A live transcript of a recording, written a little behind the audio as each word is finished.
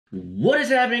What is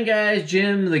happening, guys?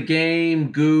 Jim, the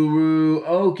game guru.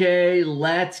 Okay,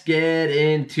 let's get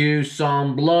into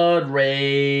some Blood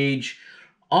Rage.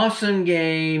 Awesome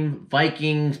game.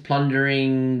 Vikings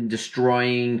plundering,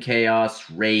 destroying,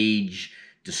 chaos, rage,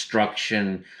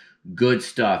 destruction. Good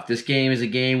stuff. This game is a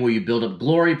game where you build up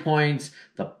glory points.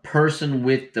 The person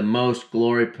with the most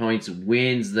glory points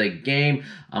wins the game.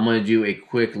 I'm going to do a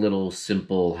quick little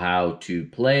simple how to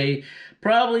play.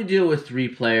 Probably do it with 3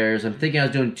 players. I'm thinking I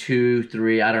was doing 2,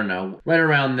 3, I don't know. Right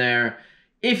around there.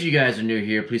 If you guys are new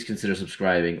here, please consider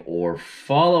subscribing or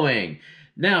following.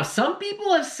 Now, some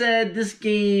people have said this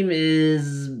game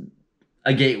is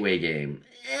a gateway game.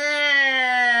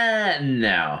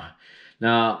 No.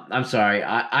 No, I'm sorry.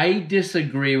 I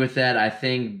disagree with that. I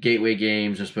think gateway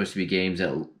games are supposed to be games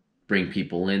that bring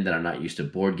people in that are not used to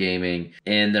board gaming.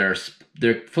 And they're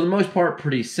for the most part,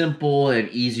 pretty simple. They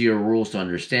have easier rules to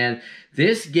understand.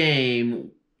 This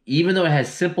game, even though it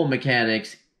has simple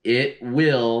mechanics, it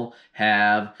will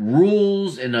have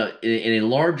rules in a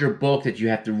larger book that you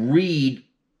have to read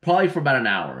probably for about an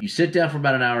hour. You sit down for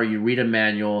about an hour, you read a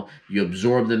manual, you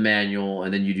absorb the manual,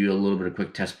 and then you do a little bit of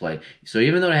quick test play. So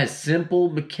even though it has simple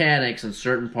mechanics in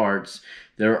certain parts,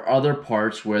 there are other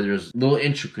parts where there's little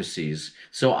intricacies.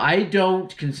 So I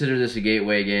don't consider this a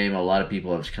gateway game. A lot of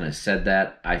people have kind of said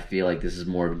that. I feel like this is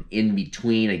more of an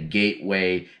in-between a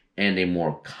gateway and a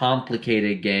more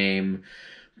complicated game.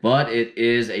 But it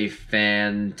is a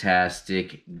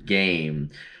fantastic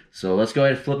game. So let's go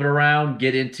ahead and flip it around,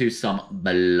 get into some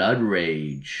Blood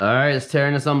Rage. All right, let's tear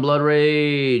into some Blood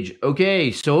Rage. Okay,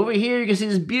 so over here you can see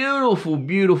this beautiful,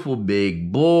 beautiful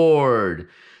big board.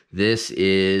 This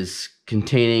is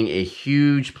containing a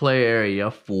huge play area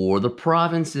for the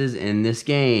provinces in this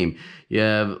game. You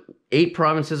have 8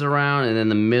 provinces around, and then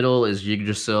the middle is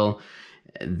Yggdrasil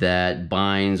that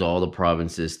binds all the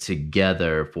provinces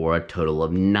together for a total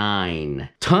of 9.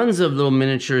 Tons of little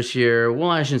miniatures here. Well,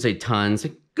 I shouldn't say tons.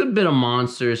 Good bit of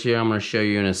monsters here I'm going to show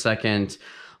you in a second.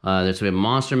 There's some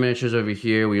monster miniatures over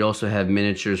here. We also have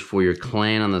miniatures for your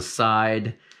clan on the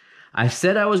side. I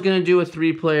said I was going to do a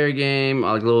 3-player game,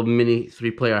 like a little mini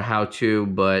 3-player how-to,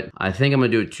 but I think I'm going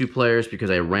to do it 2 players because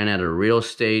I ran out of real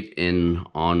estate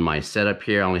on my setup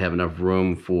here. I only have enough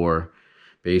room for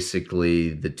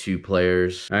basically the 2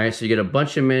 players. All right, so you get a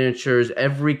bunch of miniatures.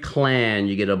 Every clan,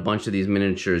 you get a bunch of these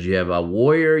miniatures. You have a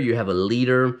warrior, you have a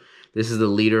leader. This is the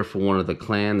leader for one of the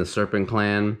clan, the Serpent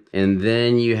Clan. And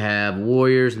then you have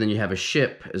warriors, and then you have a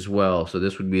ship as well. So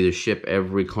this would be the ship.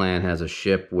 Every clan has a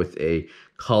ship with a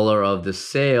color of the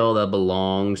sail that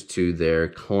belongs to their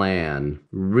clan.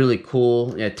 Really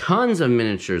cool. Yeah, tons of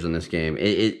miniatures in this game.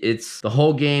 It's the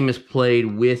whole game is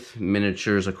played with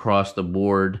miniatures across the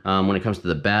board when it comes to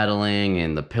the battling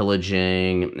and the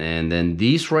pillaging. And then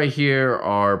these right here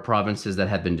are provinces that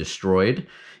have been destroyed.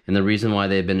 And the reason why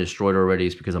they've been destroyed already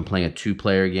is because I'm playing a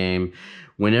 2-player game.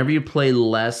 Whenever you play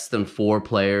less than 4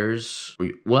 players,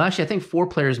 well, actually, I think 4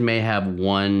 players may have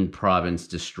 1 province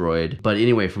destroyed. But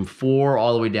anyway, from 4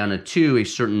 all the way down to 2, a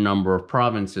certain number of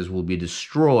provinces will be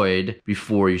destroyed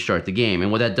before you start the game.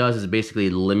 And what that does is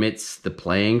basically limits the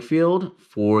playing field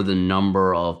for the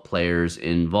number of players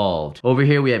involved. Over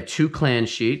here, we have 2 clan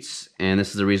sheets. And this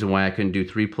is the reason why I couldn't do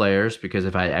 3 players, because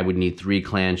if I would need 3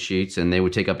 clan sheets, and they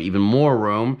would take up even more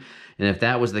room. And if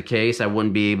that was the case, I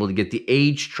wouldn't be able to get the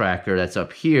age tracker that's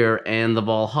up here and the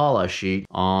Valhalla sheet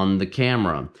on the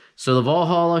camera. So the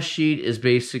Valhalla sheet is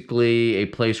basically a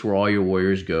place where all your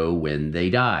warriors go when they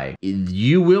die.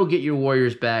 You will get your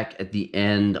warriors back at the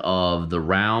end of the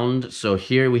round. So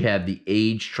here we have the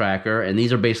age tracker, and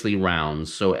these are basically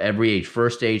rounds. So every age,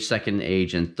 first age, second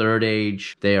age, and third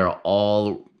age, they are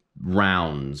all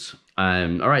rounds.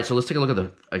 All right, so let's take a look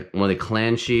at one of the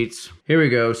clan sheets. Here we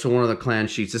go. So one of the clan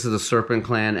sheets. This is the Serpent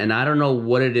Clan, and I don't know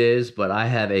what it is, but I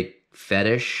have a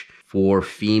fetish for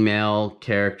female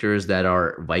characters that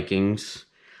are Vikings.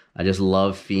 I just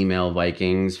love female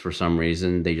Vikings for some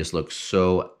reason. They just look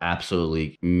so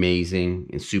absolutely amazing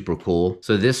and super cool.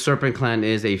 So this Serpent Clan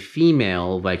is a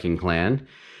female Viking clan.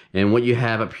 And what you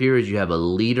have up here is you have a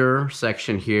leader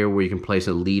section here where you can place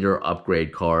a leader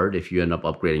upgrade card if you end up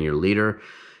upgrading your leader.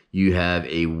 You have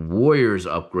a warriors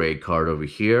upgrade card over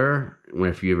here.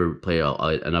 If you ever play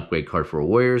an upgrade card for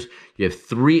warriors, you have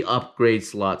 3 upgrade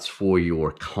slots for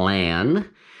your clan.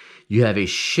 You have a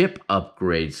ship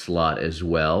upgrade slot as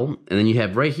well. And then you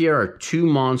have right here are 2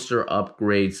 monster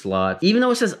upgrade slots. Even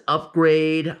though it says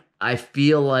upgrade, I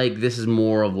feel like this is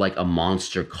more of like a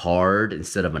monster card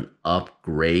instead of an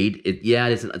upgrade.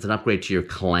 It's an upgrade to your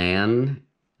clan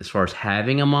as far as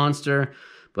having a monster.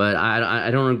 But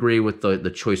I don't agree with the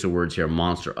choice of words here,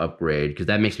 monster upgrade, because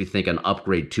that makes me think an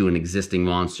upgrade to an existing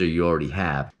monster you already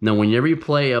have. Now, whenever you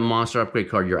play a monster upgrade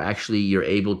card, you're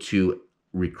able to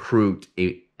recruit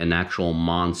an actual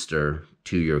monster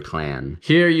to your clan.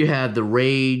 Here you have the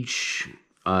rage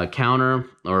counter,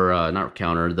 or not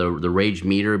counter, the rage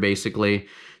meter basically.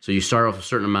 So you start off with a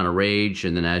certain amount of rage,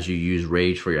 and then as you use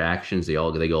rage for your actions, they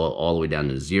go all the way down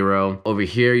to 0. Over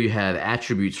here you have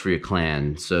attributes for your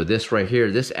clan. So this right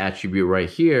here, this attribute right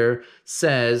here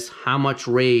says how much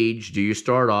rage do you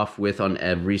start off with on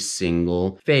every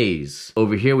single phase.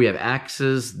 Over here we have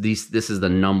axes. This is the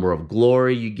number of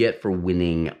glory you get for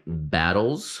winning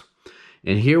battles.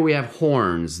 And here we have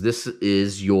horns. This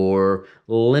is your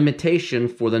limitation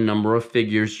for the number of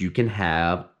figures you can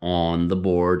have on the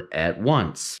board at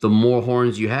once. The more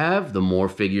horns you have, the more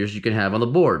figures you can have on the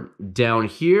board. Down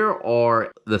here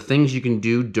are the things you can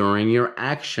do during your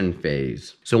action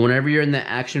phase. So whenever you're in the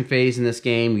action phase in this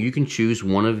game, you can choose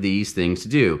one of these things to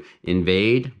do.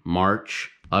 Invade, march,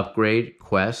 upgrade,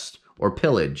 quest, or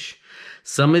pillage.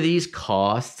 Some of these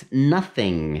cost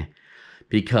nothing.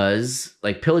 Because,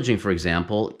 like pillaging, for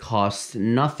example, costs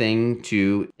nothing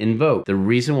to invoke. The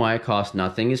reason why it costs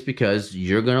nothing is because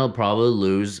you're gonna probably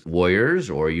lose warriors,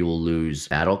 or you will lose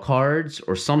battle cards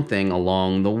or something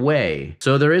along the way.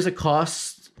 So there is a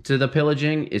cost to the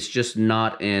pillaging. It's just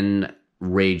not in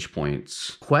rage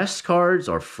points. Quest cards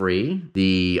are free.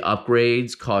 The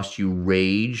upgrades cost you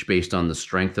rage based on the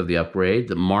strength of the upgrade.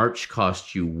 The march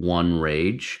costs you 1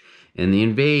 rage. And the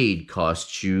invade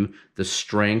costs you the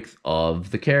strength of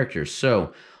the characters.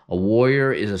 So a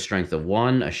warrior is a strength of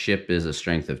 1, a ship is a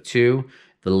strength of 2,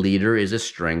 the leader is a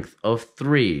strength of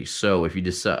 3. So if you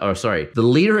decide, the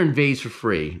leader invades for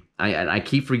free. I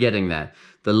keep forgetting that.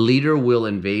 The leader will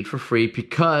invade for free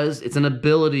because it's an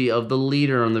ability of the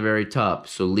leader on the very top.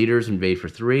 So leaders invade for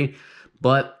 3,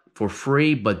 but for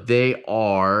free, but they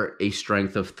are a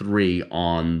strength of 3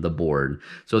 on the board.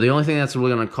 So the only thing that's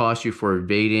really going to cost you for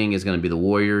invading is going to be the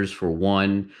warriors for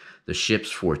 1, the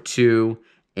ships for 2,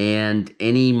 and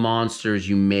any monsters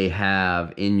you may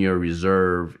have in your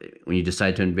reserve. When you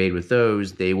decide to invade with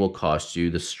those, they will cost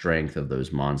you the strength of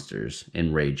those monsters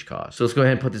and rage cost. So let's go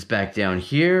ahead and put this back down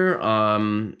here. All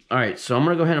right, so I'm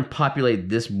gonna go ahead and populate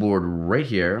this board right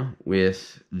here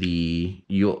with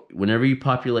whenever you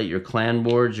populate your clan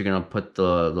boards, you're gonna put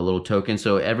the little token.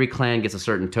 So every clan gets a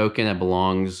certain token that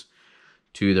belongs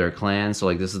to their clan. So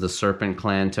like this is the Serpent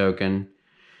clan token.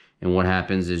 And what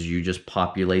happens is you just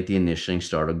populate the initiating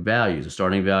starting values. The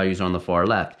starting values on the far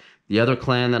left. The other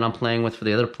clan that I'm playing with for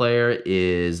the other player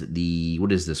is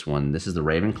what is this one? This is the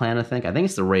Raven clan, I think. I think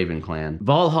it's the Raven clan.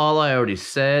 Valhalla, I already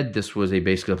said, this was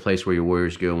basically a place where your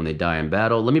warriors go when they die in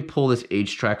battle. Let me pull this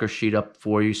age tracker sheet up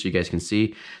for you so you guys can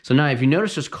see. So now if you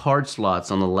notice there's card slots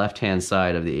on the left-hand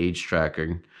side of the age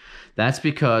tracker. That's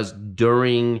because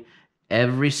during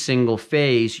every single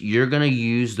phase, you're going to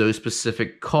use those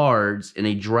specific cards in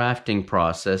a drafting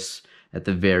process at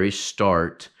the very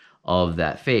start of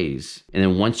that phase. And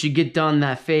then once you get done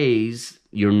that phase,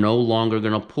 you're no longer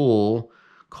going to pull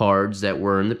cards that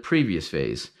were in the previous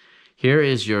phase. Here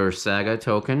is your Saga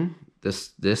token.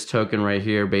 This token right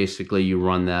here, basically you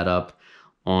run that up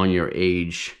on your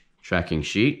age tracking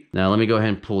sheet. Now let me go ahead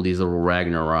and pull these little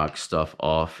Ragnarok stuff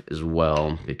off as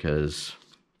well, because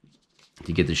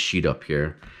to get the sheet up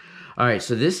here. All right,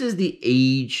 so this is the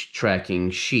age tracking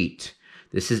sheet.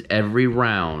 This is every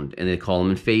round, and they call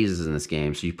them in phases in this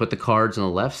game. So you put the cards on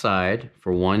the left side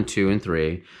for 1, 2, and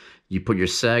 3. You put your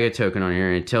Saga token on here,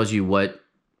 and it tells you what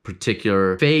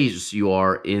particular phase you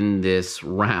are in this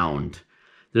round.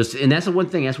 And that's the one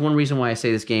thing. That's one reason why I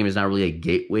say this game is not really a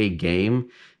gateway game,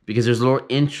 because there's little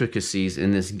intricacies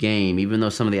in this game, even though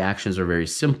some of the actions are very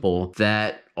simple,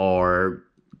 that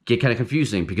get kind of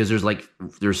confusing, because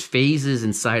there's phases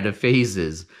inside of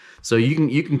phases. So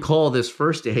you can call this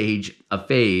first age a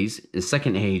phase, the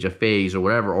second age a phase, or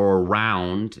whatever, or a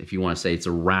round, if you want to say it's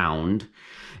a round.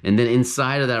 And then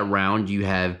inside of that round, you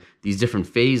have these different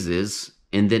phases.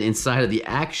 And then inside of the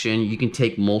action, you can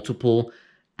take multiple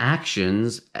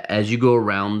actions as you go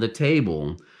around the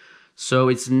table. So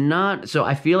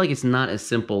I feel like it's not as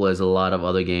simple as a lot of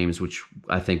other games, which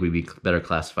I think would be better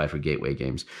classified for gateway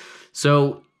games.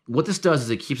 So what this does is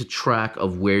it keeps a track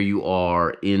of where you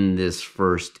are in this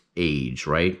first age,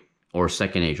 right? Or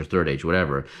second age or third age,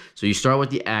 whatever. So you start with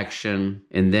the action,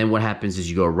 and then what happens is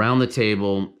you go around the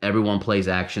table, everyone plays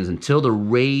actions until the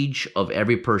rage of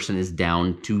every person is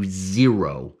down to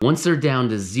 0. Once they're down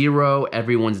to 0,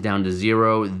 everyone's down to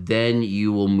 0, then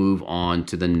you will move on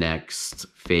to the next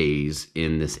phase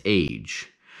in this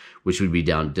age, which would be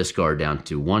discard down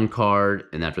to 1 card.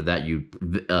 And after that, you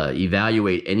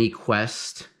evaluate any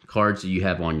quest cards that you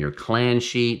have on your clan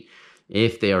sheet.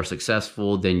 If they are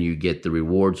successful, then you get the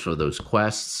rewards for those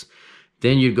quests.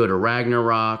 Then you go to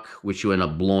Ragnarok, which you end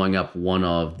up blowing up one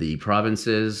of the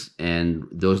provinces. And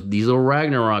these little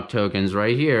Ragnarok tokens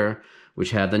right here,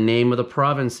 which have the name of the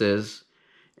provinces.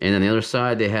 And on the other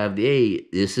side, they have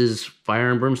this is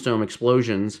fire and brimstone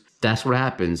explosions. That's what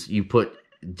happens. You put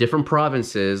different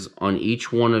provinces on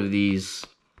each one of these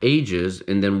ages,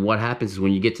 and then what happens is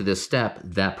when you get to this step,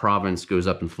 that province goes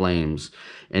up in flames,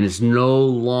 and it's no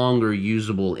longer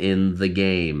usable in the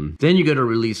game. Then you go to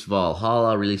Release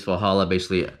Valhalla. Release Valhalla,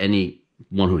 basically anyone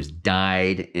who's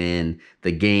died in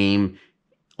the game,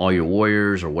 all your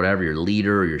warriors or whatever, your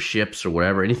leader or your ships or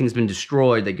whatever, anything's been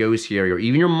destroyed that goes here, or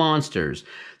even your monsters.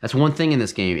 That's one thing in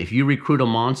this game. If you recruit a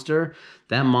monster,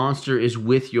 that monster is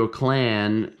with your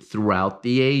clan throughout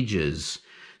the ages.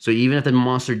 So even if the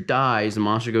monster dies, the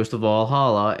monster goes to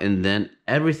Valhalla, and then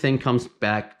everything comes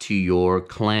back to your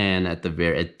clan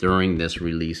during this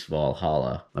Release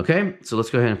Valhalla. Okay, so let's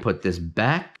go ahead and put this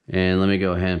back. And let me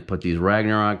go ahead and put these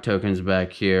Ragnarok tokens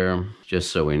back here,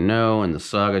 just so we know. And the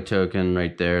Saga token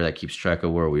right there, that keeps track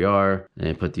of where we are.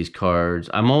 And put these cards.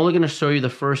 I'm only going to show you the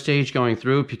first age going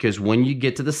through, because when you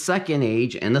get to the second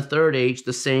age and the third age,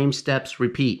 the same steps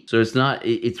repeat. So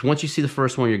it's once you see the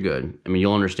first one, you're good. I mean,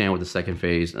 you'll understand what the second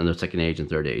phase and the second age and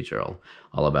third age are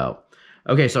all about.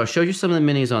 Okay, so I showed you some of the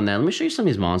minis on that. Let me show you some of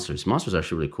these monsters. Monsters are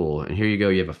actually really cool. And here you go,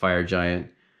 you have a fire giant.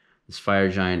 This fire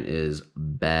giant is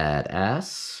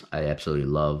badass. I absolutely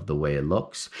love the way it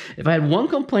looks. If I had one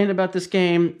complaint about this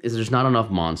game, is there's not enough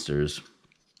monsters.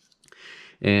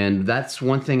 And that's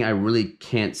one thing I really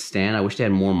can't stand. I wish they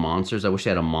had more monsters. I wish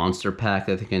they had a monster pack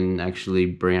that they can actually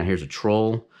bring out. Here's a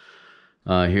troll.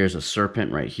 Here's a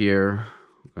serpent right here.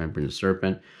 I'm going to bring the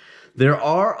serpent. There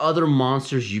are other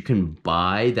monsters you can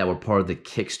buy that were part of the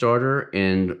Kickstarter.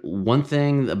 And one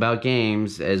thing about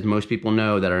games, as most people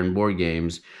know that are in board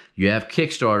games, you have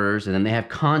Kickstarters, and then they have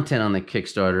content on the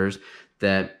Kickstarters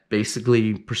that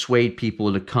basically persuade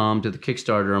people to come to the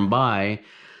Kickstarter and buy.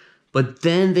 But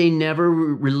then they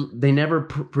never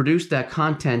produce that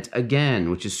content again,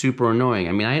 which is super annoying.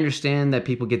 I mean, I understand that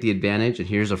people get the advantage, and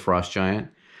here's a frost giant.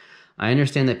 I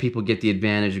understand that people get the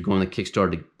advantage of going to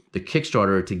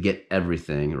Kickstarter to get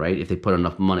everything, right? If they put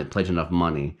enough money, pledge enough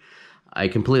money. I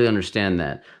completely understand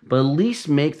that. But at least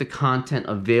make the content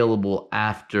available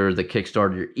after the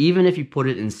Kickstarter, even if you put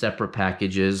it in separate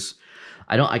packages.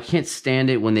 I can't stand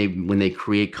it when they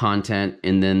create content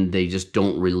and then they just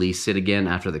don't release it again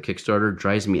after the Kickstarter. It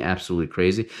drives me absolutely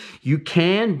crazy. You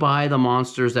can buy the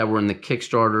monsters that were in the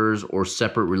Kickstarters or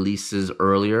separate releases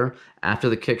earlier after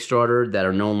the Kickstarter that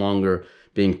are no longer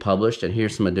being published. And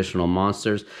here's some additional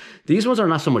monsters. These ones are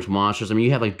not so much monsters. I mean,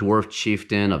 you have like Dwarf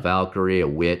Chieftain, a Valkyrie, a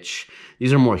Witch.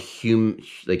 These are more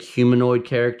humanoid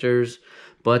characters,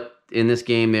 but in this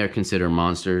game they are considered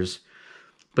monsters.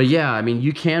 But yeah, I mean,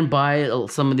 you can buy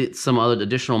some other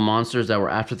additional monsters that were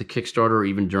after the Kickstarter or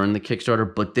even during the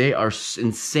Kickstarter, but they are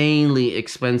insanely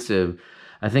expensive.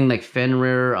 I think like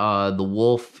Fenrir,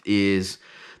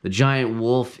 the giant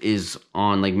wolf is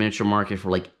on like Miniature Market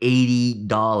for like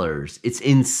 $80. It's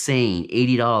insane,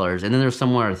 $80. And then there's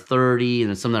some that are 30 and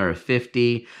there's some that are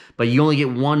 50, but you only get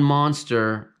one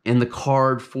monster and the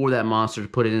card for that monster to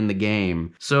put it in the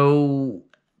game. So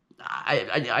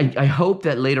I hope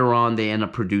that later on they end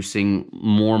up producing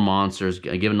more monsters,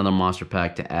 give another monster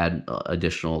pack to add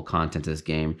additional content to this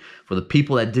game for the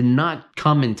people that did not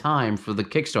come in time for the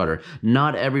Kickstarter.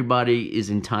 Not everybody is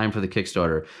in time for the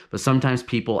Kickstarter, but sometimes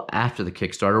people after the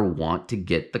Kickstarter want to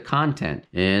get the content,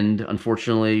 and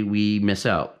unfortunately we miss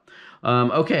out.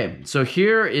 Okay, so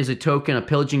here is a token, a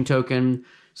pillaging token.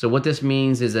 So what this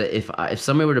means is that if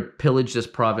somebody were to pillage this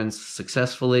province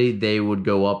successfully, they would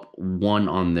go up 1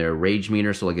 on their rage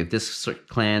meter. So like if this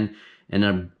clan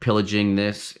ended up pillaging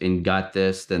this and got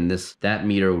this, then that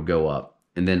meter would go up.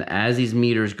 And then as these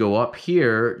meters go up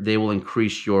here, they will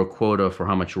increase your quota for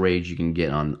how much rage you can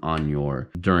get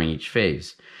during each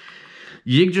phase.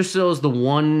 Yggdrasil is the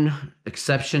one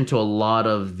exception to a lot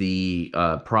of the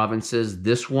provinces.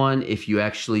 This one, if you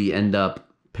actually end up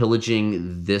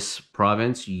pillaging this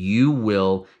province, you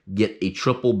will get a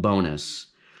triple bonus.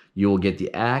 You will get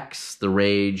the axe, the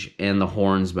rage, and the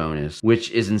horns bonus,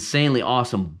 which is insanely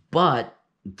awesome. But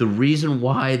the reason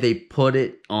why they put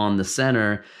it on the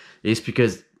center is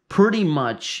because pretty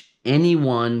much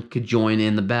anyone could join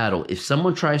in the battle. If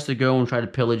someone tries to go and try to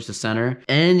pillage the center,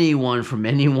 anyone from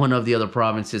any one of the other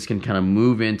provinces can kind of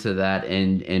move into that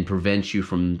and prevent you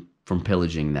from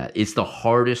pillaging that. It's the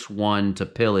hardest one to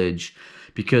pillage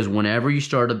because whenever you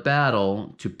start a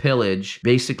battle to pillage,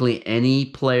 basically any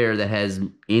player that has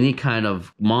any kind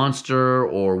of monster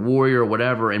or warrior or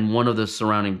whatever in one of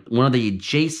the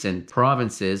adjacent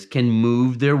provinces can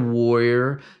move their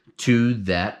warrior to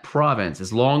that province.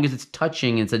 As long as it's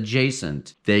touching, it's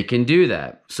adjacent, they can do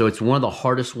that. So it's one of the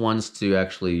hardest ones to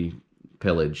actually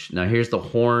pillage. Now here's the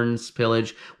horns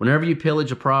pillage. Whenever you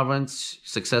pillage a province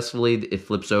successfully, it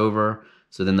flips over.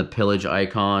 So then the pillage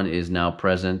icon is now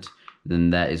present.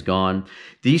 Then that is gone.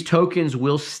 These tokens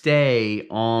will stay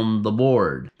on the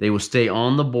board. They will stay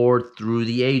on the board through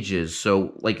the ages.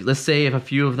 So like, let's say if a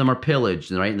few of them are pillaged,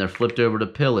 right? And they're flipped over to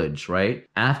pillage, right?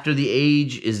 After the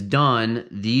age is done,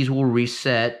 these will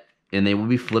reset and they will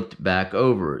be flipped back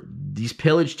over. These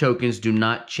pillage tokens do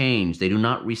not change. They do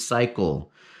not recycle.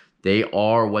 They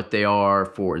are what they are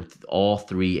for all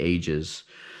 3 ages.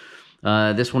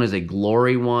 This one is a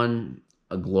glory one.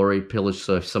 A glory pillage,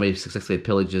 so if somebody successfully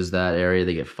pillages that area,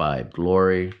 they get 5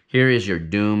 glory. Here is your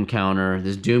doom counter.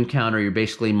 This doom counter, you're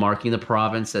basically marking the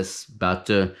province that's about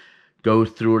to go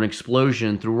through an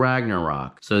explosion through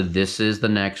Ragnarok. So this is the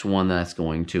next one that's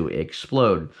going to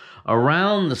explode.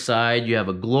 Around the side, you have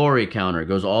a glory counter. It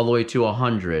goes all the way to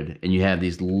 100, and you have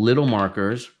these little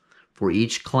markers for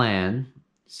each clan.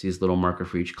 See this little marker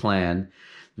for each clan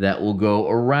that will go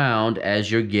around as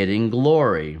you're getting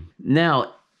glory.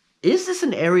 Now, is this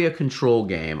an area control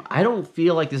game? I don't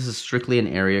feel like this is strictly an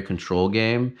area control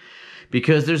game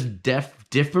because there's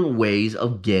different ways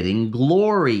of getting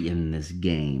glory in this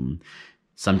game.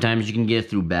 Sometimes you can get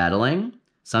it through battling.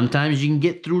 Sometimes you can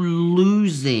get through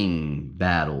losing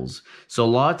battles. So a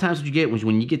lot of times what you get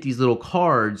when you get these little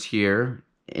cards here,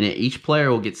 and each player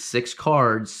will get 6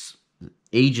 cards,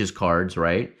 ages cards,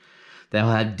 right? They'll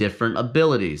have different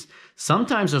abilities.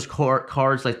 Sometimes those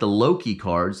cards like the Loki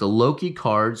cards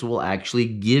will actually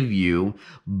give you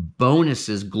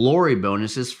bonuses, glory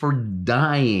bonuses for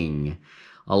dying.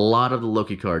 A lot of the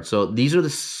Loki cards. So these are the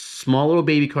small little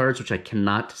baby cards, which I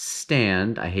cannot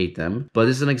stand. I hate them. But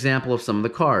this is an example of some of the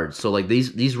cards. So like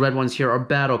these red ones here are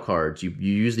battle cards. You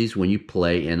use these when you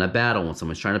play in a battle when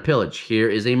someone's trying to pillage. Here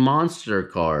is a monster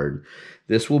card.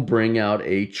 This will bring out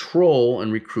a troll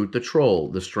and recruit the troll.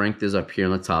 The strength is up here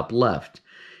on the top left.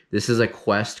 This is a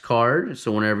quest card.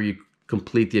 So whenever you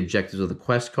complete the objectives of the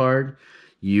quest card,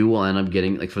 you will end up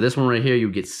getting, like for this one right here, you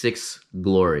get 6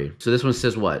 glory. So this one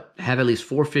says what? Have at least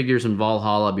 4 figures in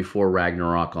Valhalla before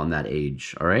Ragnarok on that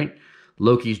age, all right?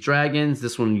 Loki's Dragons,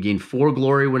 this one you gain 4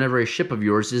 glory whenever a ship of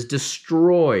yours is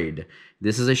destroyed.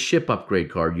 This is a ship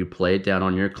upgrade card. You play it down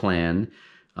on your clan's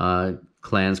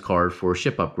card for a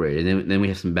ship upgrade. And then we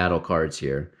have some battle cards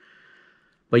here.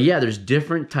 But yeah, there's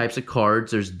different types of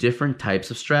cards. There's different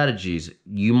types of strategies.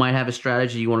 You might have a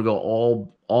strategy you want to go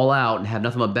all out and have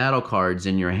nothing but battle cards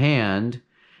in your hand,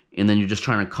 and then you're just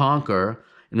trying to conquer.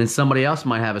 And then somebody else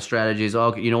might have a strategy is,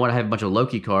 oh, you know what, I have a bunch of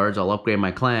Loki cards. I'll upgrade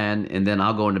my clan, and then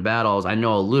I'll go into battles. I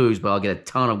know I'll lose, but I'll get a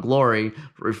ton of glory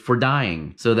for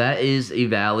dying. So that is a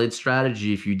valid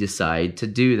strategy if you decide to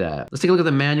do that. Let's take a look at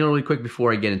the manual really quick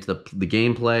before I get into the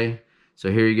gameplay.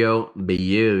 So here you go,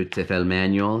 beautiful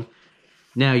manual.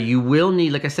 Now, you will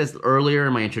need, like I said earlier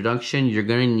in my introduction, you're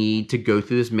going to need to go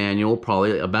through this manual,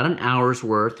 probably about an hour's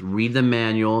worth, read the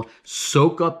manual,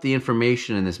 soak up the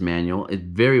information in this manual. It's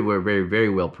very, very, very, very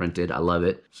well printed. I love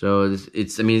it. So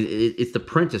the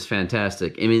print is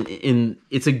fantastic. I mean,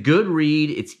 it's a good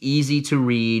read. It's easy to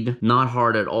read, not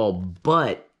hard at all.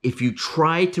 But if you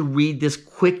try to read this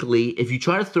quickly, if you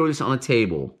try to throw this on the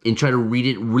table and try to read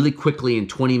it really quickly in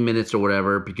 20 minutes or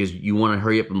whatever because you want to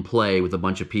hurry up and play with a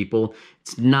bunch of people,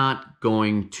 it's not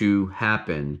going to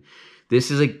happen.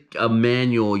 This is a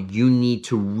manual you need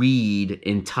to read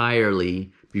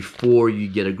entirely before you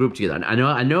get a group together. I know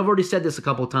I've already said this a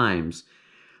couple times,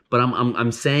 but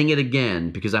I'm saying it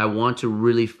again because I want to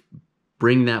really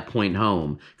bring that point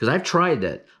home. Because I've tried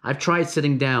that. I've tried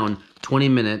sitting down 20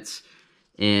 minutes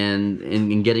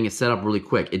and getting it set up really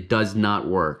quick. It does not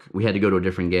work. We had to go to a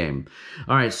different game.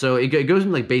 All right, so it goes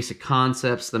into like basic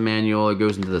concepts, the manual. It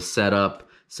goes into the setup,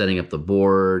 setting up the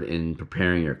board, and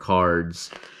preparing your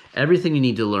cards. Everything you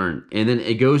need to learn. And then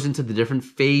it goes into the different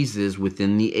phases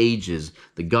within the ages.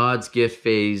 The God's Gift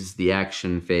phase, the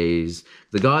action phase.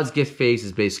 The God's Gift phase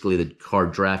is basically the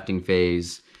card drafting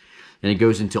phase. And it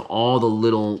goes into all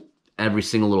the every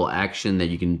single little action that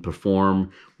you can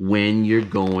perform when you're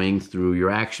going through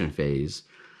your action phase.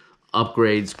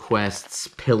 Upgrades, quests,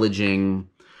 pillaging,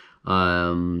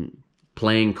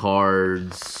 playing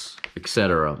cards,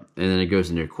 etc. And then it goes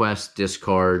into your quest,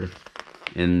 discard,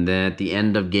 and then at the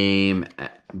end of game,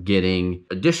 getting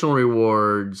additional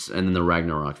rewards, and then the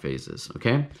Ragnarok phases,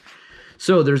 okay?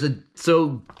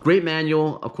 So great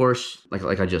manual, of course,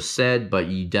 like I just said, but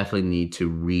you definitely need to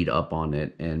read up on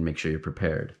it and make sure you're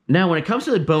prepared. Now, when it comes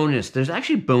to the bonus, there's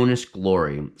actually bonus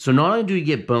glory. So not only do you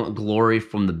get glory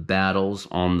from the battles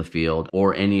on the field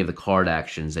or any of the card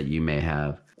actions that you may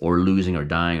have, or losing or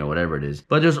dying or whatever it is.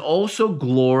 But there's also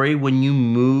glory when you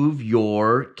move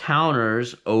your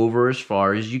counters over as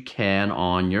far as you can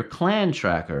on your clan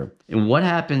tracker. And what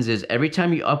happens is every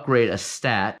time you upgrade a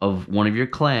stat of one of your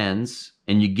clans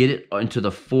and you get it into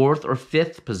the 4th or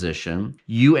 5th position,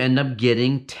 you end up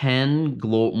getting 10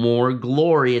 more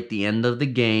glory at the end of the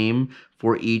game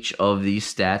for each of these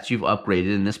stats you've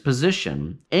upgraded in this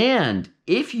position. And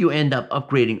if you end up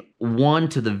upgrading one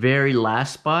to the very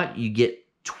last spot, you get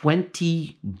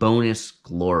 20 bonus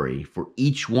glory for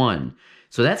each one.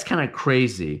 So that's kind of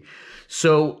crazy.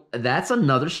 So that's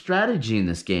another strategy in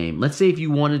this game. Let's say if you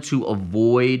wanted to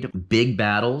avoid big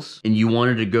battles and you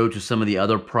wanted to go to some of the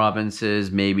other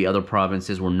provinces, maybe other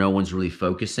provinces where no one's really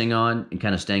focusing on and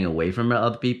kind of staying away from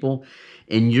other people,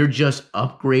 and you're just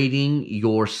upgrading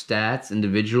your stats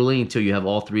individually until you have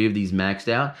all 3 of these maxed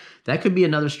out, that could be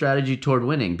another strategy toward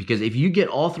winning. Because if you get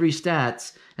all 3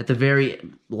 stats at the very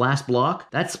last block,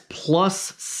 that's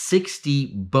plus 60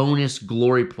 bonus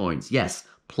glory points. Yes,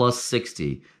 plus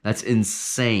 60. That's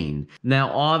insane.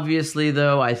 Now, obviously,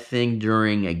 though, I think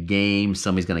during a game,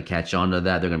 somebody's going to catch on to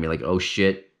that. They're going to be like, oh,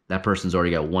 shit. That person's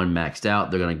already got one maxed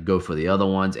out. They're going to go for the other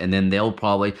ones. And then they'll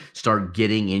probably start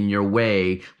getting in your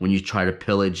way when you try to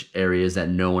pillage areas that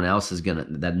no one else is going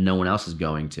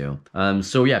to.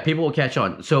 So yeah, people will catch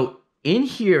on. So in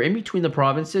here, in between the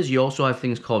provinces, you also have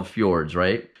things called fjords,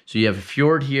 right? So you have a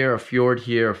fjord here, a fjord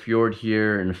here, a fjord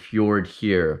here, and a fjord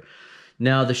here.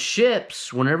 Now the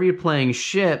ships, whenever you're playing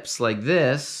ships like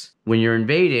this, when you're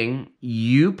invading,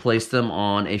 you place them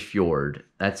on a fjord.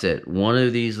 That's it. One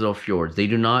of these little fjords. They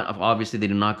do not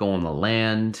go on the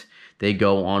land. They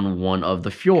go on one of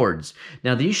the fjords.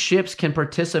 Now, these ships can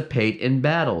participate in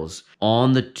battles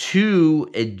on the 2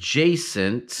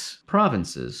 adjacent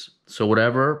provinces. So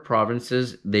whatever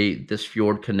provinces this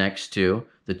fjord connects to,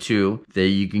 the 2,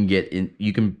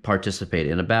 you can participate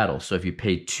in a battle. So if you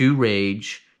pay 2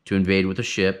 rage to invade with a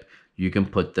ship, you can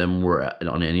put them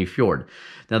on any fjord.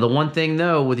 Now, the one thing,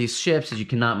 though, with these ships is you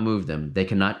cannot move them. They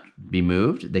cannot be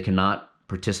moved. They cannot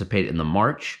participate in the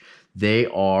march. They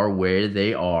are where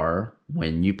they are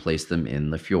when you place them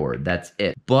in the fjord. That's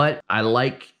it. But I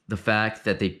like the fact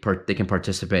that they can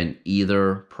participate in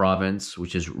either province,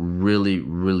 which is really,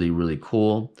 really, really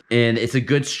cool. And it's a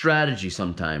good strategy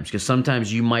sometimes, because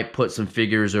sometimes you might put some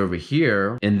figures over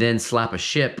here and then slap a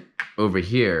ship over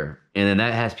here. And then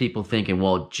that has people thinking,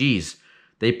 well, geez,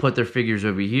 they put their figures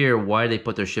over here. Why did they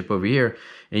put their ship over here?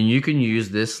 And you can use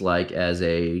this like as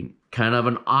a kind of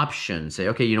an option. Say,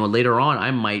 okay, later on,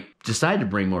 I might decide to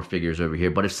bring more figures over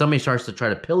here. But if somebody starts to try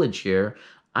to pillage here,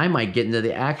 I might get into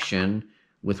the action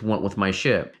with my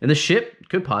ship. And the ship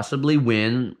could possibly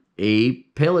win a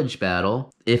pillage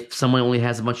battle if someone only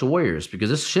has a bunch of warriors, because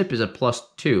this ship is a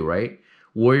 +2, right?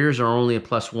 Warriors are only a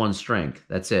 +1 strength.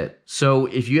 That's it. So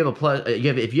if you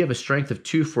have a strength of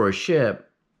 2 for a ship,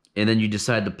 and then you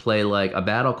decide to play like a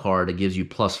battle card that gives you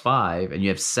 +5, and you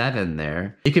have 7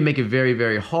 there, it can make it very,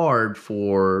 very hard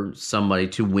for somebody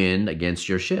to win against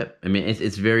your ship. I mean,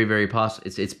 it's very, very possible.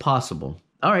 It's possible.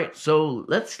 All right, so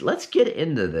let's get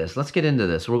into this. We're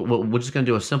just gonna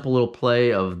do a simple little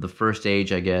play of the first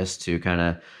age, I guess, to kind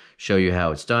of show you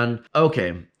how it's done.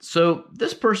 Okay, so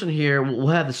this person here, we'll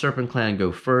have the Serpent Clan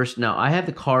go first. Now, I have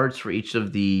the cards for each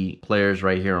of the players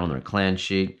right here on their clan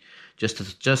sheet, just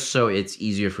so it's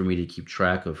easier for me to keep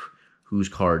track of whose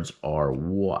cards are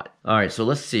what. All right, so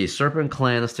let's see. Serpent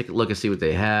Clan, let's take a look and see what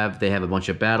they have. They have a bunch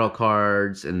of battle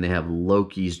cards, and they have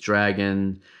Loki's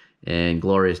Dragon and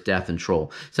Glorious Death and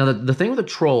Troll. So the thing with the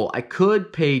Troll, I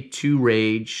could pay 2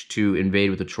 rage to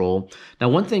invade with the Troll. Now,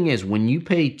 one thing is, when you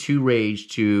pay 2 rage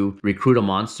to recruit a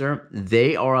monster,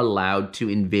 they are allowed to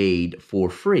invade for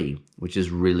free, which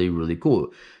is really, really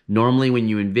cool. Normally, when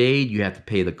you invade, you have to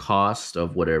pay the cost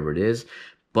of whatever it is.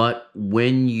 But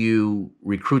when you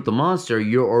recruit the monster,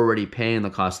 you're already paying the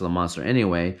cost of the monster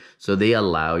anyway, so they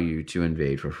allow you to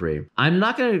invade for free. I'm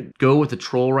not going to go with the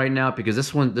Troll right now, because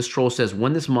this Troll says,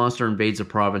 when this monster invades a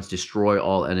province, destroy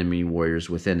all enemy warriors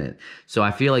within it. So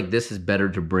I feel like this is better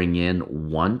to bring in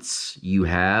once you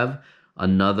have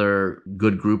another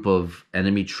good group of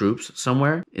enemy troops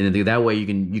somewhere, and that way you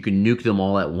can nuke them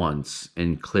all at once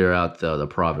and clear out the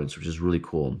province, which is really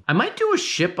cool. I might do a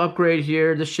ship upgrade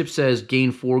here. This ship says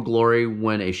gain 4 glory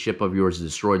when a ship of yours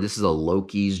is destroyed. This is a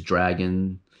Loki's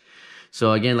Dragon.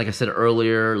 So again, like I said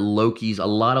earlier, a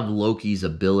lot of Loki's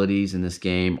abilities in this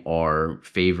game are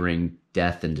favoring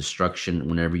death and destruction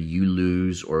whenever you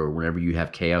lose or whenever you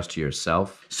have chaos to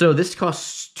yourself. So this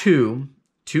costs 2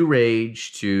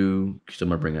 rage to, so I'm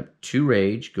going to bring up 2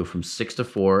 rage, go from 6 to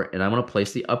 4, and I'm going to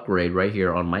place the upgrade right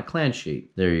here on my clan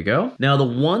sheet. There you go. Now, the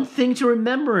one thing to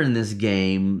remember in this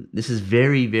game, this is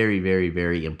very, very, very,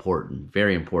 very important.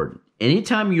 Very important.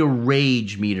 Anytime your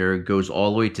rage meter goes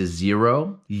all the way to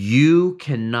 0, you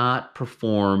cannot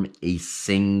perform a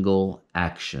single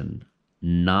action.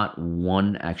 Not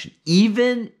one action.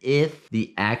 Even if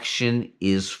the action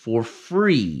is for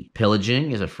free.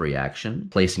 Pillaging is a free action.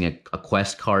 Placing a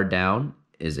quest card down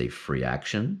is a free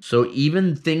action. So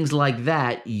even things like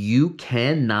that, you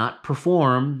cannot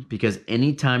perform because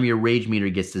anytime your rage meter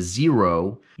gets to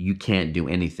 0, you can't do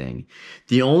anything.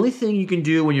 The only thing you can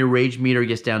do when your rage meter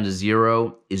gets down to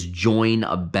 0 is join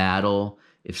a battle.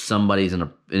 If somebody's in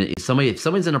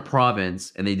a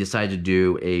province and they decide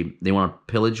to they want to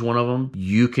pillage one of them,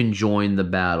 you can join the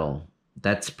battle.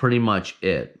 That's pretty much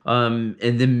it. And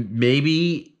then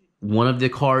maybe one of the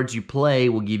cards you play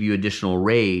will give you additional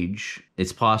rage.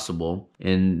 It's possible.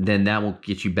 And then that will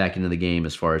get you back into the game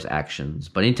as far as actions.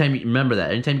 But remember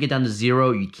that, anytime you get down to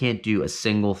 0, you can't do a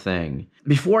single thing.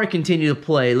 Before I continue to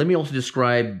play, let me also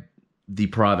describe the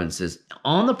provinces.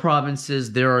 On the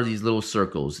provinces, there are these little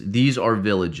circles. These are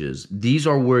villages. These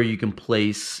are where you can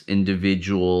place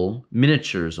individual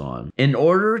miniatures on. In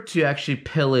order to actually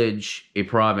pillage a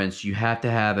province, you have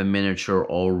to have a miniature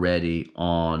already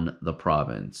on the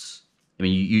province. I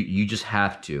mean, you just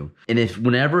have to. And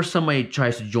whenever somebody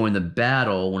tries to join the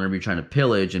battle, whenever you're trying to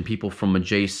pillage and people from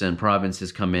adjacent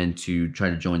provinces come in to try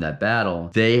to join that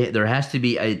battle, there has to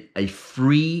be a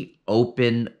free,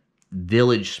 open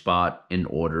village spot in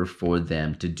order for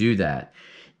them to do that.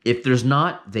 If there's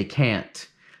not, they can't.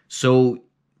 So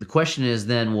the question is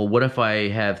then, well, what if I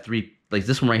have 3, like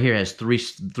this one right here has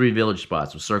three village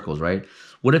spots with circles, right?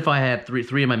 What if I have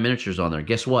three of my miniatures on there?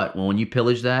 Guess what? Well, when you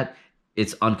pillage that,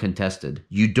 it's uncontested.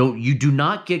 You do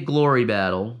not get glory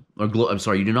battle,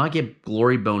 you do not get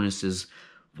glory bonuses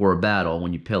for a battle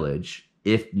when you pillage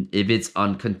if it's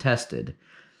uncontested.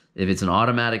 If it's an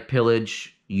automatic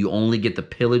pillage, you only get the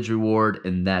pillage reward,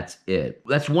 and that's it.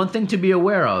 That's one thing to be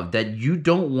aware of, that you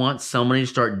don't want somebody to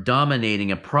start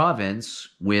dominating a province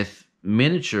with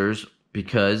miniatures,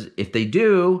 because if they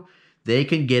do, they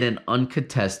can get an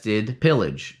uncontested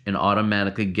pillage and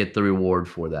automatically get the reward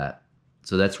for that.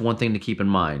 So that's one thing to keep in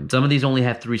mind. Some of these only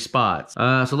have 3 spots.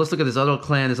 So let's look at this other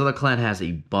clan. This other clan has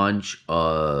a bunch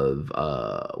of,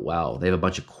 wow, they have a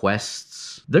bunch of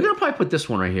quests. They're gonna probably put this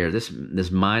one right here,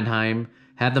 this Mannheim.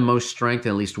 Have the most strength in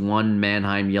at least 1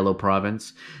 Mannheim yellow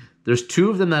province. There's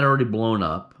 2 of them that are already blown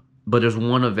up, but there's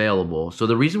 1 available. So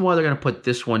the reason why they're going to put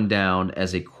this one down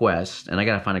as a quest, and I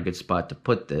got to find a good spot to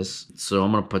put this. So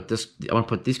I'm going to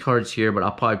put these cards here, but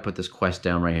I'll probably put this quest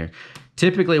down right here.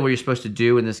 Typically what you're supposed to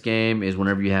do in this game is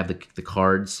whenever you have the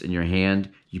cards in your hand,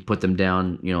 you put them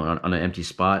down, on an empty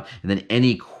spot, and then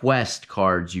any quest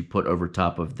cards you put over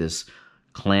top of this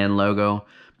clan logo.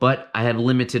 But I have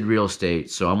limited real estate,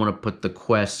 so I'm going to put the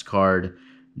quest card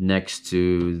next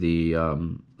to the,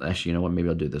 actually, you know what, maybe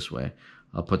I'll do it this way.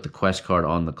 I'll put the quest card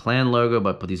on the clan logo,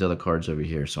 but put these other cards over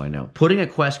here so I know. Putting a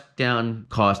quest down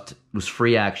was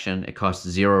free action. It costs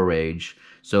 0 rage,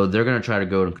 so they're going to try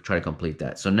to complete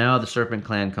that. So now the Serpent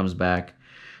Clan comes back.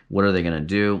 What are they going to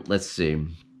do? Let's see.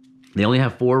 They only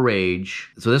have 4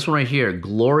 rage. So this one right here,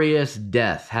 Glorious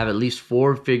Death. Have at least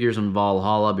 4 figures in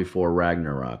Valhalla before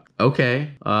Ragnarok. Okay.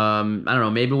 I don't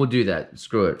know. Maybe we'll do that.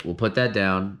 Screw it. We'll put that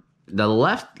down. The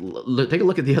left, take a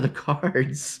look at the other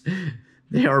cards.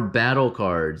 They are battle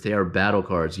cards. They are battle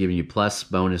cards giving you plus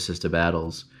bonuses to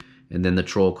battles. And then the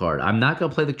troll card. I'm not going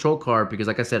to play the troll card because,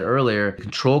 like I said earlier, the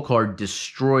control card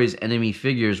destroys enemy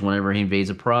figures whenever he invades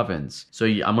a province. So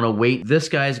I'm going to wait. This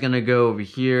guy's going to go over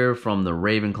here from the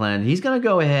Raven Clan. He's going to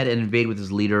go ahead and invade with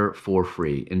his leader for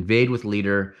free. Invade with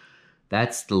leader.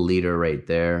 That's the leader right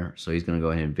there. So he's going to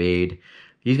go ahead and invade.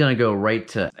 He's going to go right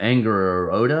to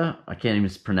Angeroda. I can't even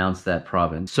pronounce that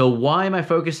province. So why am I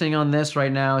focusing on this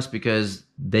right now? It's because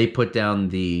they put down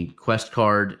the quest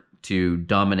card to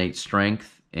dominate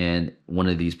strength in one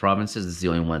of these provinces. This is the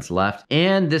only one that's left.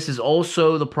 And this is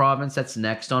also the province that's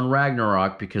next on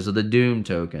Ragnarok because of the Doom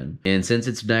token. And since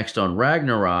it's next on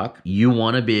Ragnarok, you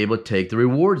want to be able to take the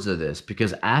rewards of this,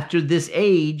 because after this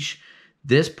age,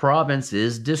 this province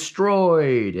is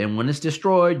destroyed. And when it's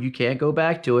destroyed, you can't go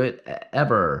back to it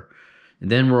ever. And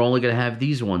then we're only going to have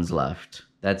these ones left.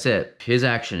 That's it. His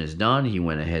action is done. He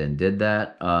went ahead and did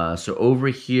that. So over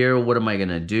here, what am I going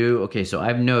to do? Okay, so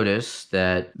I've noticed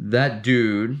that that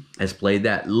dude has played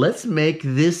that. Let's make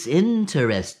this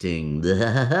interesting.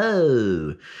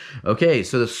 Okay,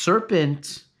 so the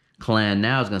Serpent clan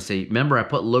now is going to say, remember, I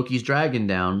put Loki's dragon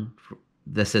down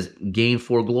that says gain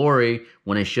 4 glory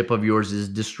when a ship of yours is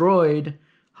destroyed.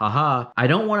 Haha. I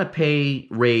don't want to pay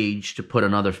rage to put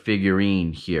another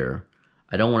figurine here.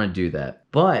 I don't want to do that.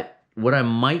 But what I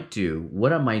might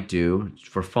do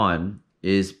for fun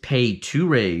is pay 2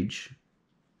 rage.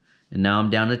 And now I'm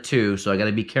down to 2, so I got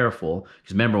to be careful.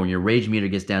 Because remember, when your rage meter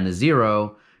gets down to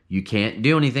 0, you can't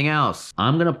do anything else.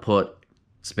 I'm going to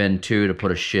spend 2 to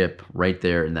put a ship right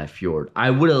there in that fjord.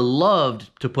 I would have loved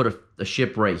to put a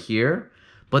ship right here,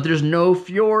 but there's no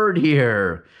fjord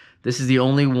here. This is the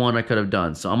only one I could have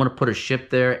done. So I'm going to put a ship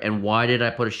there. And why did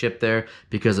I put a ship there?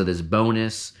 Because of this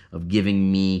bonus of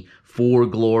giving me 4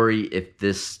 glory if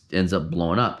this ends up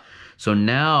blowing up. So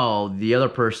now the other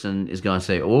person is going to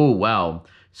say, oh, wow.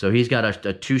 So he's got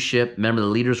a 2 ship. Remember, the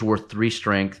leader's worth 3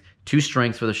 strength. 2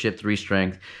 strength for the ship, 3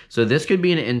 strength. So this could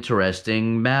be an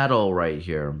interesting battle right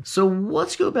here. So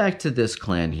let's go back to this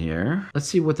clan here. Let's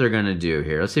see what they're going to do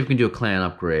here. Let's see if we can do a clan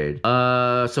upgrade.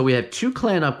 So we have 2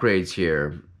 clan upgrades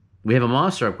here. We have a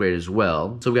monster upgrade as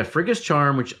well. So we got Frigga's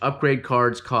Charm, which upgrade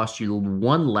cards cost you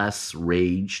 1 less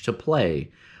rage to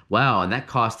play. Wow, and that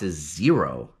cost is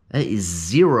 0. That is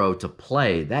 0 to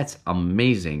play. That's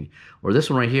amazing. Or this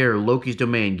one right here, Loki's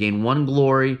Domain. Gain 1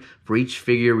 glory for each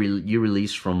figure you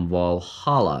release from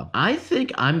Valhalla. I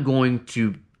think I'm going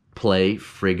to play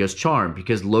Frigga's Charm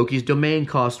because Loki's Domain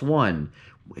costs 1.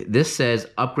 This says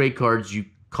upgrade cards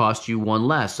cost you 1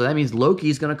 less. So that means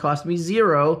Loki's going to cost me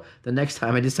 0 the next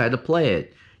time I decide to play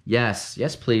it. Yes,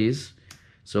 yes, please.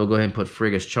 So we'll go ahead and put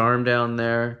Frigga's Charm down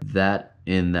there. That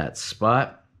in that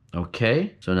spot.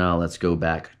 Okay, so now let's go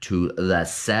back to the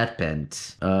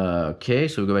Serpent. Okay,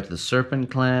 so we go back to the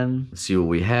Serpent clan. Let's see what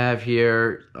we have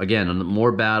here. Again,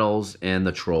 more battles and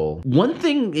the troll. One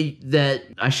thing that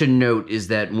I should note is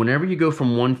that whenever you go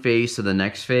from one phase to the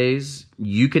next phase,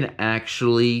 you can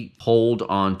actually hold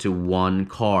on to 1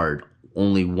 card.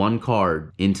 Only 1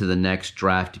 card into the next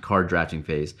card drafting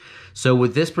phase. So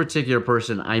with this particular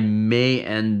person, I may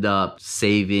end up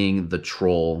saving the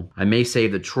troll. I may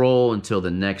save the troll until the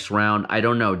next round. I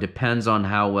don't know. Depends on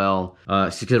how well.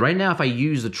 Because right now, if I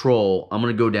use the troll, I'm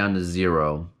going to go down to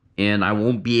 0. And I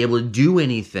won't be able to do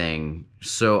anything.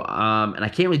 So, and I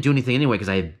can't really do anything anyway because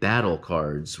I have battle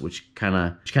cards, which kind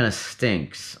of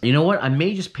stinks. You know what? I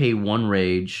may just pay 1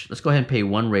 rage. Let's go ahead and pay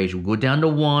 1 rage. We'll go down to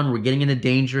 1. We're getting into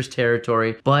dangerous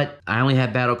territory, but I only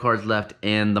have battle cards left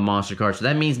and the monster cards. So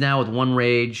that means now with 1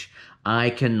 rage, I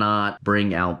cannot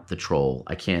bring out the troll.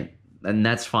 I can't, and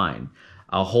that's fine.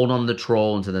 I'll hold on the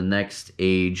troll into the next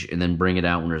age and then bring it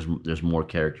out when there's more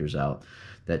characters out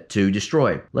to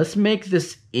destroy. Let's make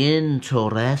this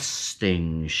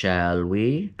interesting, shall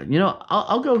we? You know,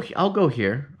 I'll go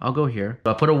here. I'll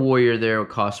put a warrior there. It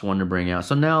costs 1 to bring out.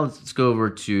 So now let's go over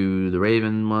to the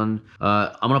Raven one.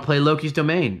 I'm gonna play Loki's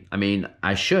Domain. I mean,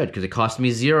 I should because it cost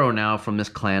me 0 now from this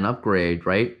clan upgrade,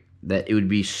 right? That it would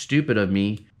be stupid of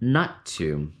me not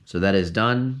to. So that is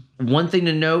done. One thing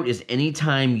to note is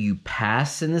anytime you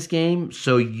pass in this game,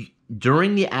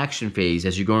 during the action phase,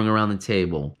 as you're going around the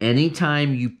table,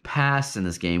 anytime you pass in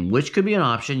this game, which could be an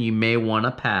option, you may want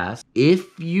to pass.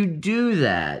 If you do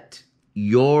that,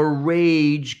 your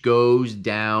rage goes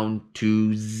down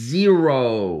to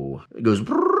 0. It goes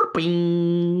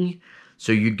bing.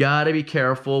 So you gotta be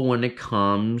careful when it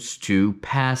comes to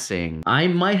passing. I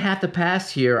might have to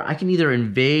pass here. I can either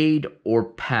invade or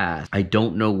pass. I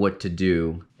don't know what to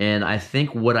do. And I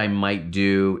think what I might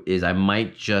do is I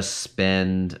might just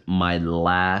spend my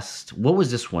last... What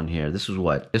was this one here? This was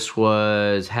what? This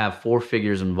was have 4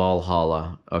 figures in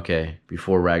Valhalla. Okay,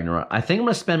 before Ragnarok. I think I'm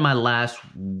gonna spend my last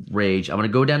rage. I'm gonna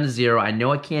go down to 0. I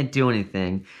know I can't do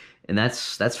anything. And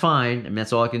that's fine. I mean,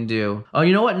 that's all I can do. Oh,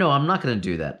 you know what? No, I'm not going to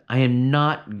do that. I am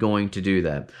not going to do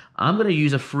that. I'm going to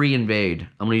use a free invade.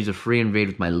 I'm going to use a free invade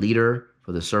with my leader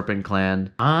for the Serpent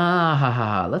clan.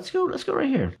 Let's go right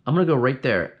here. I'm going to go right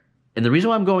there. And the reason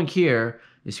why I'm going here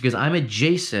is because I'm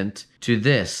adjacent to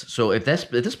this. So if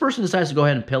this person decides to go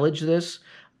ahead and pillage this,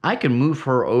 I can move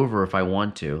her over if I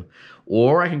want to.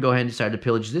 Or I can go ahead and decide to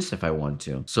pillage this if I want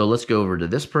to. So let's go over to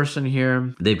this person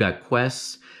here. They've got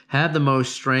quests. Have the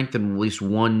most strength in at least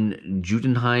 1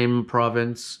 Jotunheim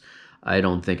province. I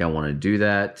don't think I want to do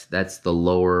that. That's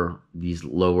these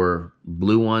lower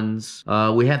blue ones.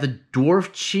 We have the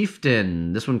Dwarf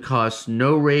Chieftain. This one costs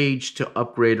no rage to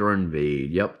upgrade or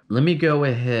invade. Yep. Let me go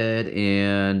ahead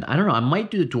and, I don't know, I might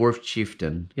do the Dwarf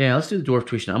Chieftain. Yeah, let's do the Dwarf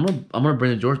Chieftain. I'm gonna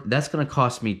bring the Dwarf. That's gonna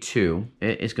cost me 2.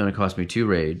 It's gonna cost me 2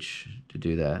 rage to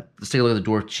do that. Let's take a look at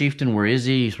the Dwarf Chieftain. Where is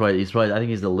he? He's probably, I think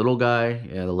he's the little guy.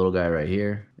 Yeah, the little guy right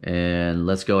here. And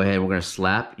let's go ahead. We're going to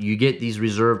slap. You get these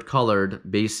reserved colored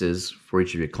bases for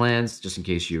each of your clans, just in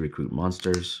case you recruit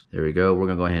monsters. There we go. We're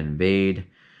going to go ahead and invade.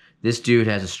 This dude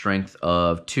has a strength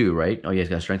of 2, right? Oh, yeah, he's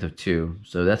got a strength of 2.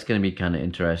 So that's going to be kind of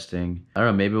interesting. I don't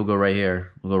know. Maybe we'll go right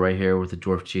here. We'll go right here with the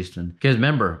Dwarf Chieftain. Because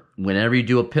remember, whenever you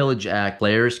do a pillage act,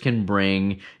 players can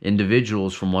bring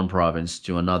individuals from one province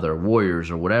to another. Warriors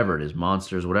or whatever it is.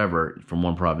 Monsters, whatever, from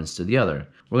one province to the other.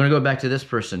 We're going to go back to this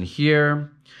person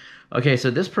here. Okay,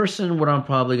 so this person, what I'm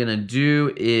probably going to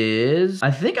do is, I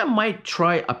think I might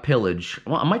try a pillage.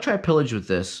 Well, I might try a pillage with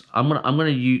this. I'm gonna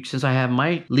use, since I have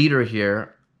my leader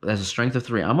here, that's a strength of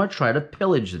 3, I'm gonna try to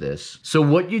pillage this. So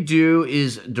what you do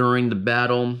is during the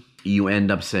battle, you end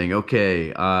up saying,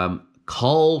 okay,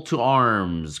 call to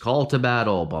arms, call to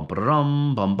battle, bum ba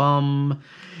dum bum bum.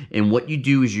 And what you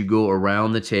do is you go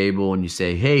around the table and you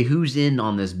say, hey, who's in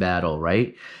on this battle,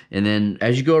 right? And then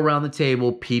as you go around the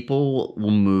table, people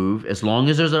will move. As long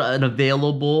as there's an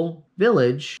available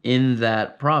village in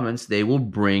that province, they will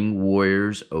bring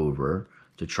warriors over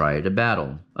to try to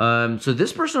battle. So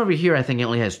this person over here, I think,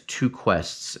 only has 2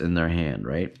 quests in their hand,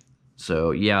 right?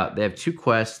 So yeah, they have 2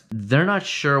 quests. They're not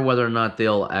sure whether or not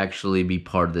they'll actually be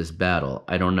part of this battle.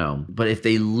 I don't know. But if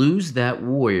they lose that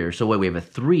warrior, so wait, we have a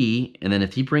 3, and then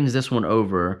if he brings this one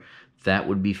over, that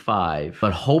would be 5.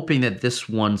 But hoping that this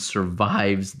one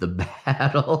survives the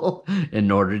battle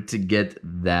in order to get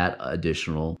that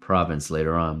additional province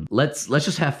later on. Let's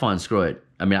just have fun. Screw it.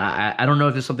 I mean, I don't know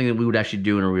if it's something that we would actually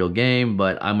do in a real game,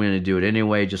 but I'm going to do it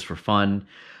anyway just for fun.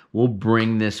 We'll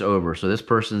bring this over. So this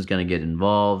person's going to get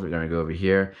involved. They're going to go over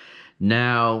here.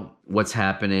 Now, what's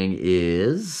happening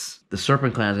is the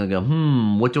Serpent Clan is going to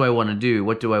go, what do I want to do?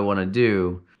 What do I want to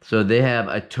do? So they have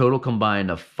a total combined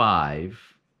of 5,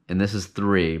 and this is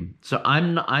 3. So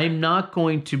I'm not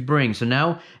going to bring. So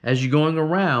now, as you're going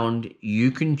around,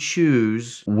 you can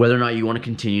choose whether or not you want to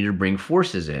continue to bring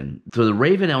forces in. So the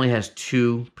Raven only has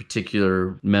 2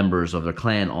 particular members of their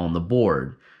clan on the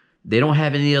board. They don't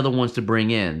have any other ones to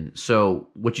bring in. So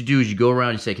what you do is you go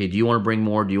around and say, okay, do you want to bring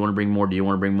more? Do you want to bring more? Do you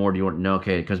want to bring more? Do you want, no,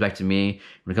 okay, it comes back to me.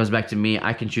 When it comes back to me,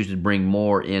 I can choose to bring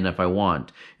more in if I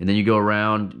want. And then you go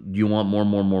around, do you want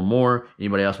more?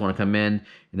 Anybody else want to come in? And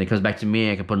then it comes back to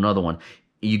me, I can put another one.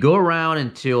 You go around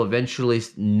until eventually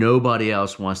nobody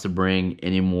else wants to bring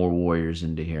any more warriors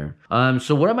into here.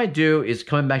 So what I might do is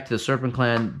coming back to the Serpent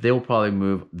Clan, they will probably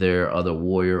move their other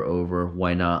warrior over.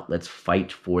 Why not? Let's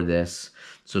fight for this.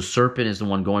 So Serpent is the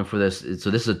one going for this. So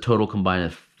this is a total combined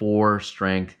of 4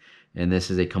 strength, and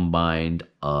this is a combined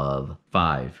of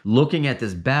 5. Looking at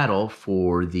this battle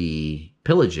for the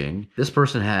pillaging, this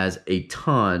person has a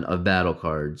ton of battle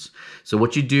cards. So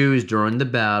what you do is during the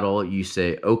battle, you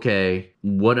say, okay,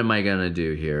 what am I gonna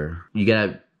do here? You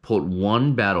gotta put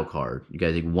 1 battle card. You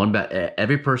gotta take 1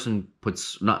 every person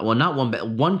puts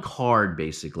one card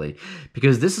basically,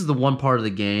 because this is the one part of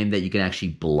the game that you can actually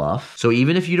bluff. So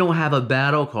even if you don't have a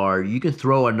battle card, you can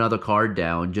throw another card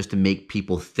down just to make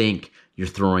people think you're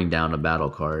throwing down a battle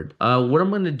card. What I'm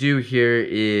going to do here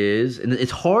is, and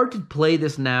it's hard to play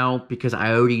this now because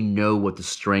I already know what the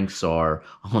strengths are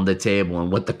on the table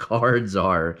and what the cards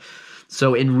are.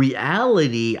 So in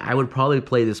reality, I would probably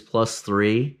play this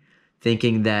 +3,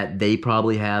 thinking that they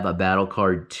probably have a battle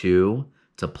card 2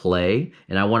 to play,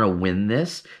 and I want to win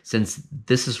this since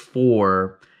this is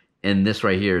 4 and this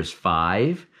right here is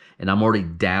 5. And I'm already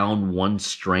down 1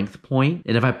 strength point.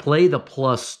 And if I play the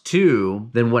 +2,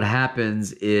 then what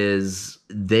happens is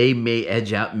they may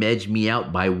edge me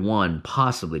out by 1,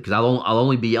 possibly, because I'll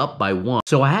only be up by 1.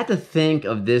 So I had to think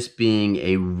of this being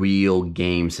a real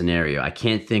game scenario. I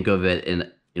can't think of it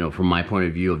in, from my point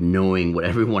of view of knowing what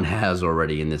everyone has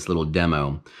already in this little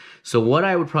demo. So what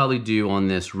I would probably do on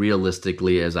this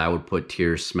realistically is I would put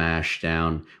Tier Smash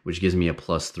down, which gives me a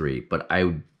 +3. But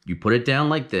you put it down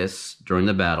like this during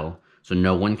the battle so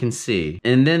no one can see.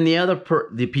 And then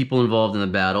the people involved in the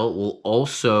battle will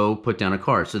also put down a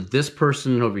card. So this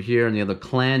person over here in the other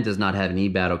clan does not have any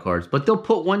battle cards, but they'll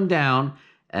put 1 down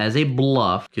as a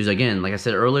bluff. Because again, like I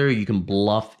said earlier, you can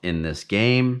bluff in this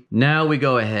game. Now we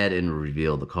go ahead and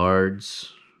reveal the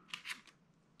cards.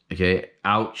 Okay,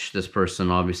 ouch, this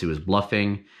person obviously was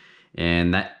bluffing.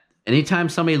 And that Anytime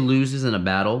somebody loses in a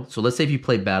battle, so let's say if you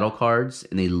play battle cards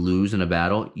and they lose in a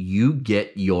battle, you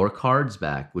get your cards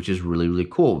back, which is really, really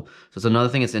cool. So it's another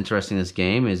thing that's interesting in this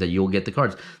game is that you'll get the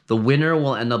cards. The winner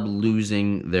will end up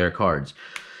losing their cards.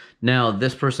 Now,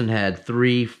 this person had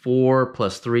 3, 4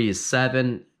 plus 3 is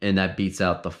 7, and that beats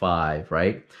out the 5,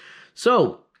 right?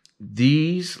 So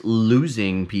these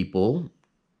losing people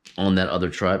on that other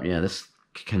tribe, yeah, this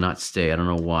cannot stay. I don't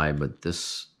know why, but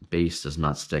this base does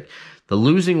not stick. The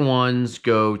losing ones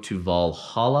go to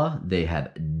Valhalla. They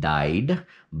have died.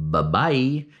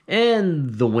 Bye-bye.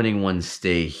 And the winning ones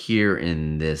stay here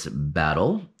in this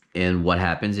battle. And what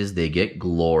happens is they get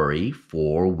glory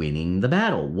for winning the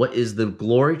battle. What is the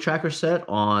glory tracker set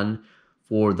on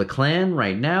for the clan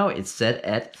right now? It's set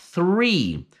at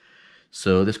 3.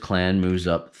 So this clan moves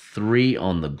up 3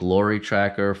 on the glory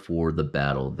tracker for the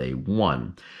battle they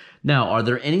won. Now, are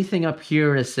there anything up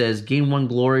here that says gain 1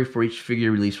 glory for each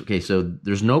figure released? Okay, so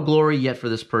there's no glory yet for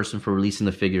this person for releasing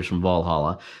the figures from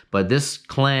Valhalla, but this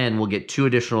clan will get 2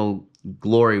 additional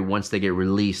glory once they get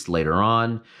released later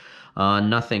on.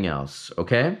 Nothing else,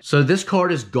 okay? So this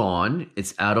card is gone.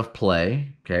 It's out of play,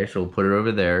 okay? So we'll put it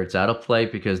over there. It's out of play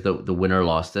because the winner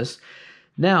lost this.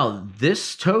 Now,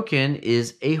 this token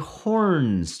is a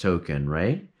horns token,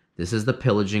 right? This is the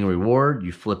pillaging reward.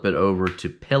 You flip it over to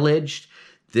pillaged.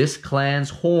 This clan's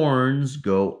horns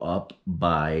go up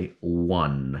by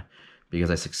 1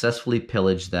 because I successfully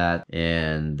pillaged that,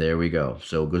 and there we go.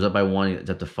 So it goes up by 1, it's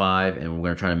up to 5, and we're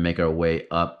gonna try to make our way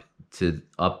up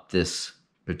this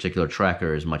particular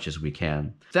tracker as much as we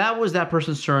can. That was that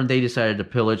person's turn. They decided to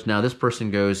pillage. Now this person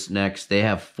goes next. They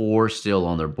have 4 still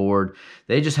on their board.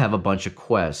 They just have a bunch of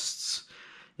quests.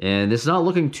 And this is not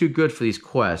looking too good for these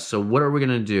quests. So what are we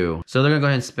going to do? So they're going to go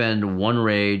ahead and spend 1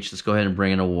 rage. Let's go ahead and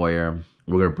bring in a warrior.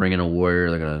 We're going to bring in a warrior.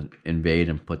 They're going to invade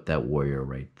and put that warrior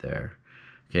right there.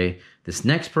 Okay, this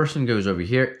next person goes over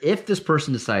here. If this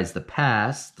person decides to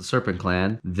pass, the Serpent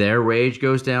Clan, their rage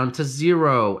goes down to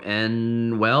 0.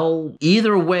 And, well,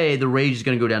 either way, the rage is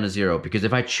going to go down to 0. Because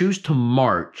if I choose to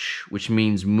march, which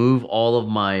means move all of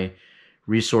my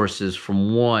resources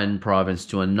from one province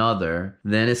to another,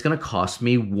 then it's going to cost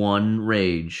me 1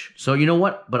 rage. So, you know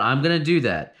what? But I'm going to do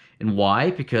that. And why?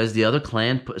 Because the other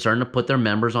clan is starting to put their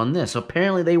members on this. So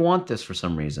apparently they want this for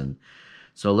some reason.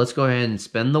 So let's go ahead and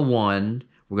spend the 1.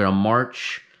 We're going to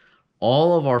march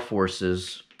all of our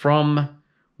forces from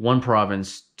one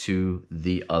province to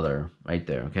the other, right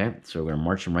there, okay? So we're going to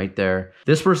march them right there.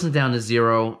 This person's down to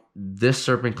 0. This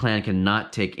Serpent Clan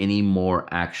cannot take any more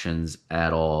actions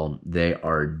at all. They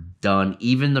are done.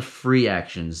 Even the free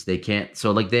actions, they can't.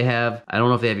 So, like, they have, I don't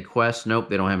know if they have any quests. Nope,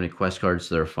 they don't have any quest cards,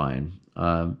 so they're fine.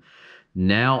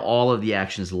 Now all of the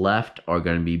actions left are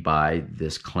going to be by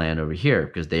this clan over here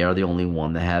because they are the only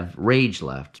one that have rage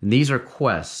left. And these are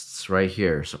quests right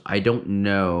here. So I don't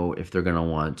know if they're going to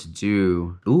want to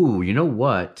do... Ooh, you know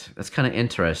what? That's kind of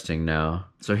interesting now.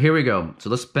 So here we go. So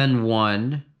let's spend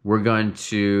 1. We're going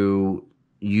to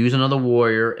use another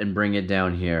warrior and bring it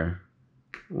down here.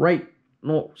 Right.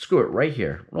 No, screw it. Right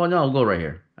here. Well, no, I'll go right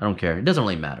here. I don't care. It doesn't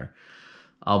really matter.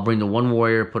 I'll bring the 1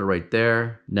 warrior, put it right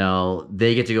there. Now,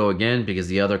 they get to go again because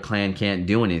the other clan can't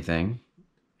do anything.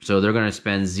 So they're going to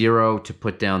spend 0 to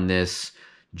put down this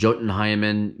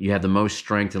Jotunheimen. You have the most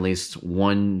strength, at least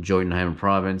 1 Jotunheimen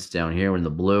province down here in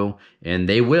the blue. And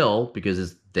they will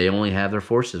because they only have their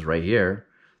forces right here.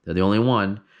 They're the only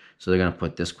one. So they're going to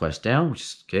put this quest down, which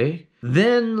is okay.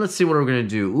 Then let's see what we're going to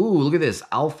do. Ooh, look at this.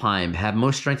 Alfheim. Have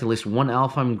most strength, at least 1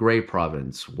 Alfheim Grey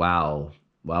province. Wow.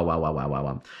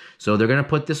 Wow. So they're going to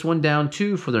put this one down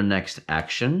too for their next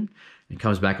action. It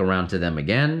comes back around to them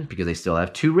again because they still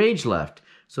have 2 rage left.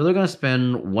 So they're going to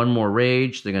spend 1 more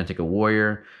rage. They're going to take a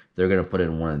warrior. They're going to put it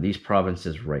in one of these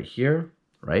provinces right here.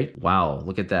 Right? Wow,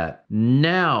 look at that.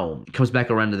 Now, it comes back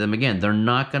around to them again. They're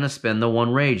not going to spend the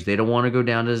 1 rage. They don't want to go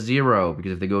down to 0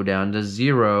 because if they go down to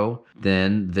 0,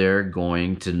 then they're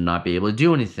going to not be able to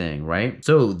do anything, right?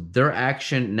 So their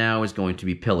action now is going to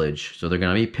be pillage. So they're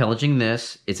going to be pillaging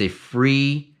this. It's a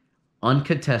free,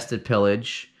 uncontested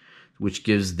pillage, which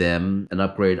gives them an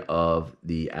upgrade of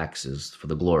the axes for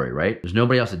the glory, right? There's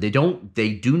nobody else. They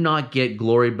do not get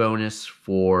glory bonus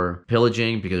for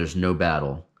pillaging because there's no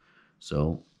battle.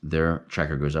 So their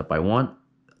tracker goes up by 1.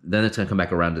 Then it's going to come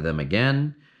back around to them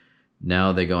again.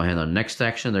 Now they go ahead on the next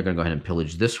action. They're going to go ahead and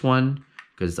pillage this one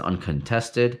because it's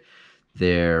uncontested.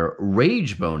 their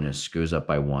rage bonus goes up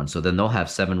by 1. So then they'll have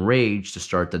 7 rage to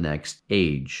start the next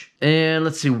age. And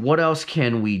let's see, what else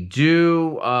can we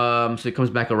do? So it comes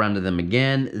back around to them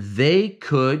again. They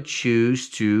could choose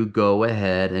to go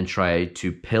ahead and try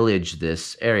to pillage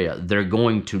this area. They're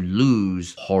going to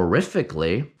lose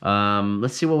horrifically.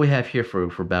 Let's see what we have here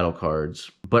for battle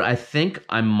cards. But I think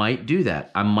I might do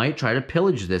that. I might try to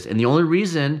pillage this. And the only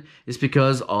reason is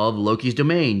because of Loki's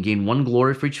domain. Gain 1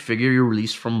 glory for each figure you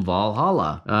release from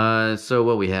Valhalla. So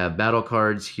what we have, battle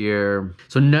cards here.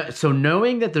 So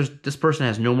knowing that this person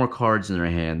has no more cards in their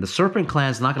hand, the Serpent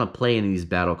Clan is not going to play any of these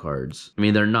battle cards. I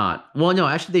mean, they're not. Well, no,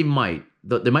 actually they might.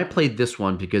 They might play this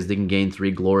one because they can gain 3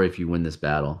 glory if you win this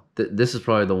battle. This is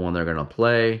probably the one they're going to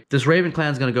play. This Raven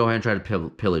Clan is going to go ahead and try to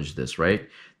pillage this, right?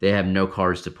 They have no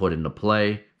cards to put into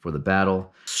play for the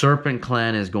battle. Serpent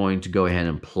Clan is going to go ahead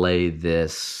and play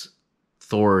this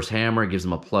Thor's Hammer, gives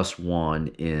them a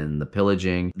 +1 in the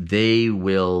pillaging. They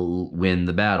will win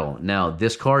the battle. Now,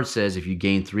 this card says if you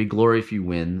gain 3 glory if you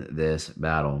win this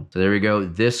battle. So there we go.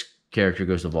 This character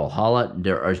goes to Valhalla.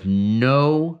 There is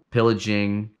no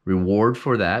pillaging reward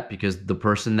for that because the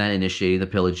person that initiated the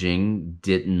pillaging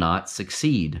did not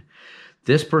succeed.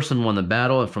 This person won the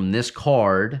battle, and from this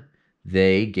card,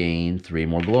 they gain 3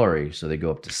 more glory. So they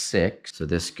go up to 6. So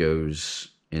this goes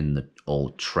in the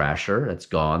old trasher. That's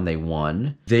gone. They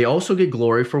won. They also get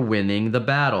glory for winning the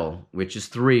battle, which is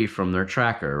 3 from their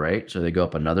tracker, right? So they go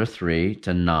up another 3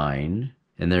 to 9.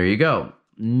 And there you go.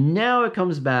 Now it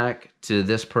comes back to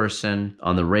this person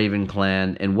on the Raven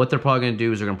Clan, and what they're probably going to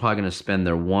do is they're probably going to spend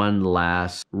their 1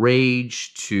 last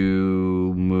rage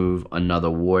to move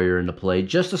another warrior into play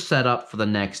just to set up for the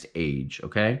next age,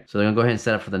 okay? So they're going to go ahead and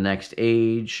set up for the next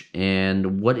age,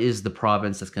 and what is the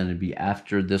province that's going to be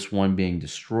after this one being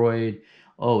destroyed?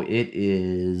 Oh, it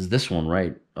is this one,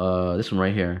 right? This one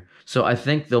right here. So I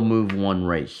think they'll move 1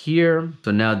 right here.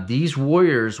 So now these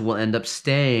warriors will end up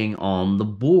staying on the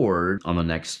board on the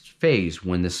next phase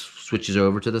when this switches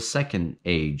over to the second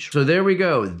age. So there we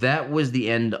go. That was the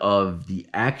end of the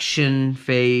action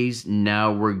phase.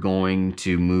 Now we're going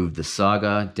to move the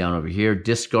saga down over here.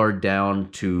 Discard down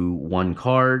to 1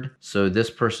 card. So this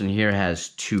person here has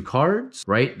 2 cards,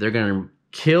 right? They're going to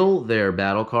kill their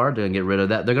battle card. They're gonna get rid of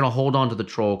that. They're gonna hold on to the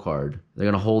troll card.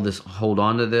 They're gonna hold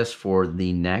on to this for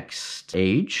the next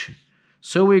age.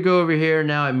 So we go over here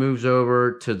now. It moves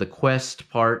over to the quest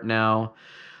part now.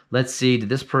 Let's see, did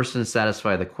this person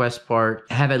satisfy the quest part?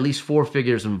 Have at least 4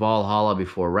 figures in Valhalla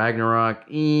before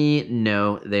Ragnarok?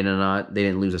 No, they did not. They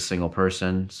didn't lose a single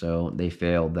person, so they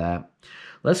failed that.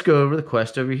 Let's go over the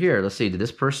quest over here. Let's see, did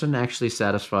this person actually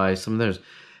satisfy some of theirs?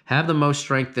 Have the most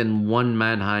strength in 1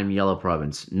 Mannheim Yellow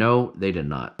Province. No, they did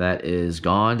not. That is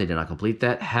gone. They did not complete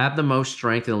that. Have the most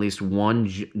strength in at least 1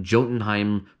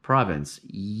 Jotunheim Province.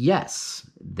 Yes,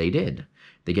 they did.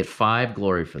 They get 5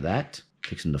 glory for that.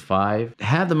 Takes them to 5.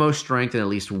 Have the most strength in at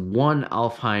least 1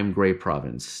 Alfheim Grey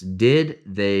Province. Did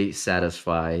they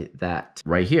satisfy that?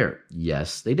 Right here.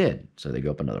 Yes, they did. So they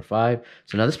go up another 5.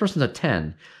 So now this person's at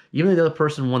 10. Even though the other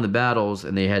person won the battles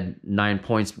and they had 9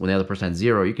 points when the other person had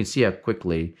 0, you can see how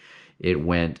quickly it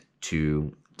went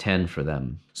to 10 for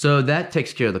them. So that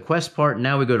takes care of the quest part.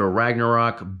 Now we go to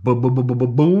Ragnarok.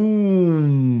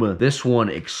 Boom! This one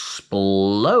explodes.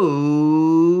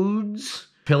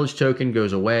 Pillage token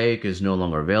goes away because it's no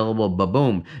longer available.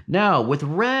 Ba-boom. Now, with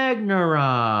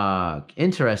Ragnarok,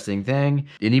 interesting thing,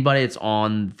 anybody that's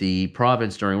on the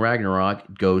province during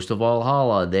Ragnarok goes to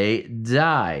Valhalla. They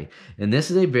die. And this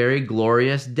is a very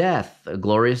glorious death. A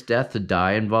glorious death to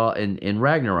die in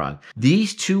Ragnarok.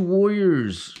 These 2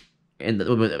 warriors, and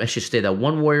I should say that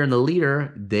 1 warrior and the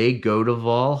leader, they go to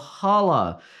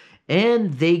Valhalla.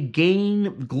 And they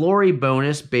gain glory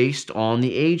bonus based on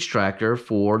the age tracker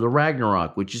for the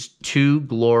Ragnarok, which is 2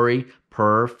 glory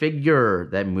per figure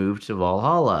that moved to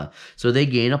Valhalla. So they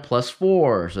gain a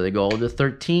 +4, so they go all to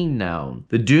 13 now.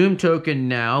 The Doom token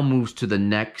now moves to the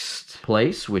next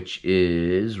place, which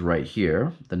is right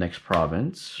here, the next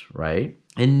province, right?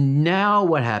 And now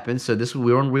what happens, so this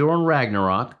we were on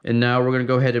Ragnarok, and now we're going to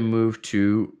go ahead and move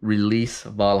to release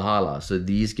Valhalla. So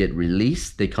these get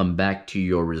released, they come back to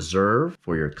your reserve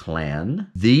for your clan.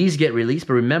 These get released,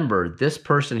 but remember, this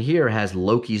person here has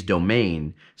Loki's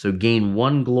domain, so gain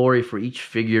 1 glory for each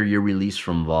figure you release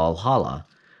from Valhalla.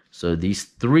 So these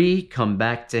 3 come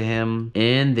back to him,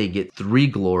 and they get 3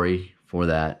 glory for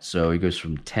that. So he goes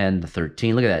from 10 to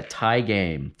 13. Look at that tie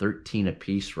game, 13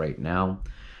 apiece right now.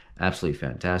 Absolutely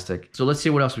fantastic. So let's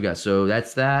see what else we got. So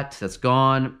that's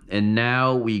gone. And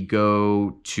now we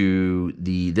go to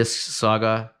this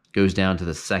saga goes down to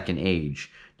the second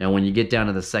age. Now, when you get down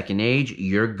to the second age,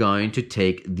 you're going to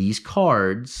take these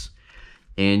cards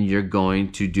and you're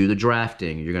going to do the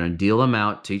drafting. You're going to deal them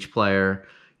out to each player.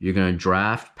 You're going to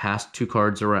draft, pass 2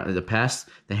 cards around, pass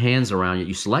the hands around.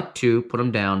 You select 2, put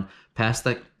them down, pass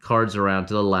the cards around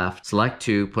to the left, select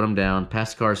 2, put them down,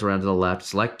 pass the cards around to the left,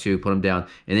 select 2, put them down,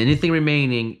 and anything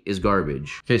remaining is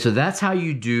garbage. Okay, so that's how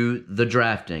you do the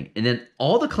drafting. And then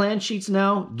all the clan sheets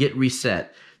now get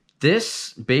reset.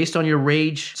 This, based on your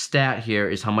rage stat here,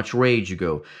 is how much rage you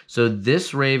go. So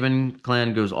this Raven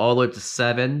clan goes all the way up to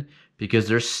 7 because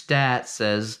their stat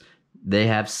says they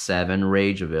have 7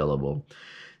 rage available.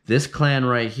 This clan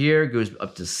right here goes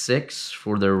up to 6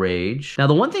 for their rage. Now,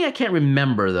 the one thing I can't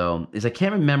remember, though, is I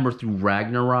can't remember through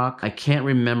Ragnarok. I can't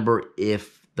remember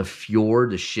if the fjord,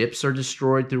 the ships are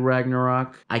destroyed through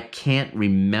Ragnarok. I can't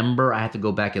remember. I have to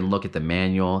go back and look at the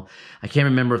manual. I can't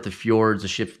remember if the fjords, the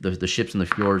ships in the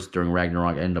fjords during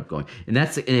Ragnarok end up going. And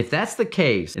if that's the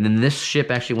case, and then this ship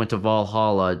actually went to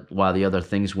Valhalla while the other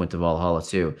things went to Valhalla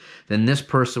too, then this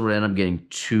person would end up getting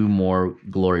 2 more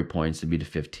glory points to be to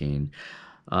 15.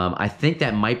 I think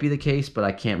that might be the case, but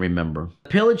I can't remember.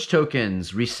 Pillage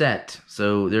tokens reset.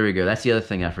 So there we go. That's the other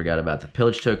thing I forgot about. The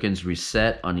pillage tokens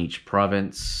reset on each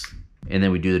province. And then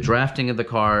we do the drafting of the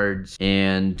cards.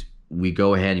 And we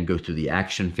go ahead and go through the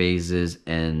action phases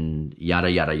and yada,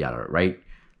 yada, yada, right?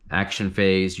 Action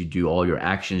phase, you do all your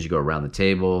actions. You go around the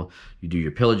table. You do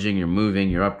your pillaging, your moving,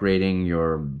 your upgrading,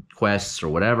 your quests or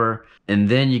whatever. And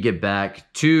then you get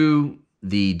back to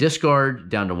the discard,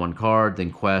 down to 1 card, then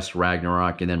quest,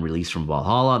 Ragnarok, and then release from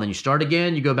Valhalla. And then you start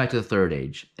again, you go back to the 3rd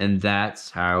age. And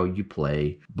that's how you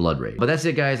play Blood Rage. But that's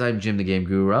it, guys. I'm Jim the Game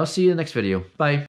Guru. I'll see you in the next video. Bye.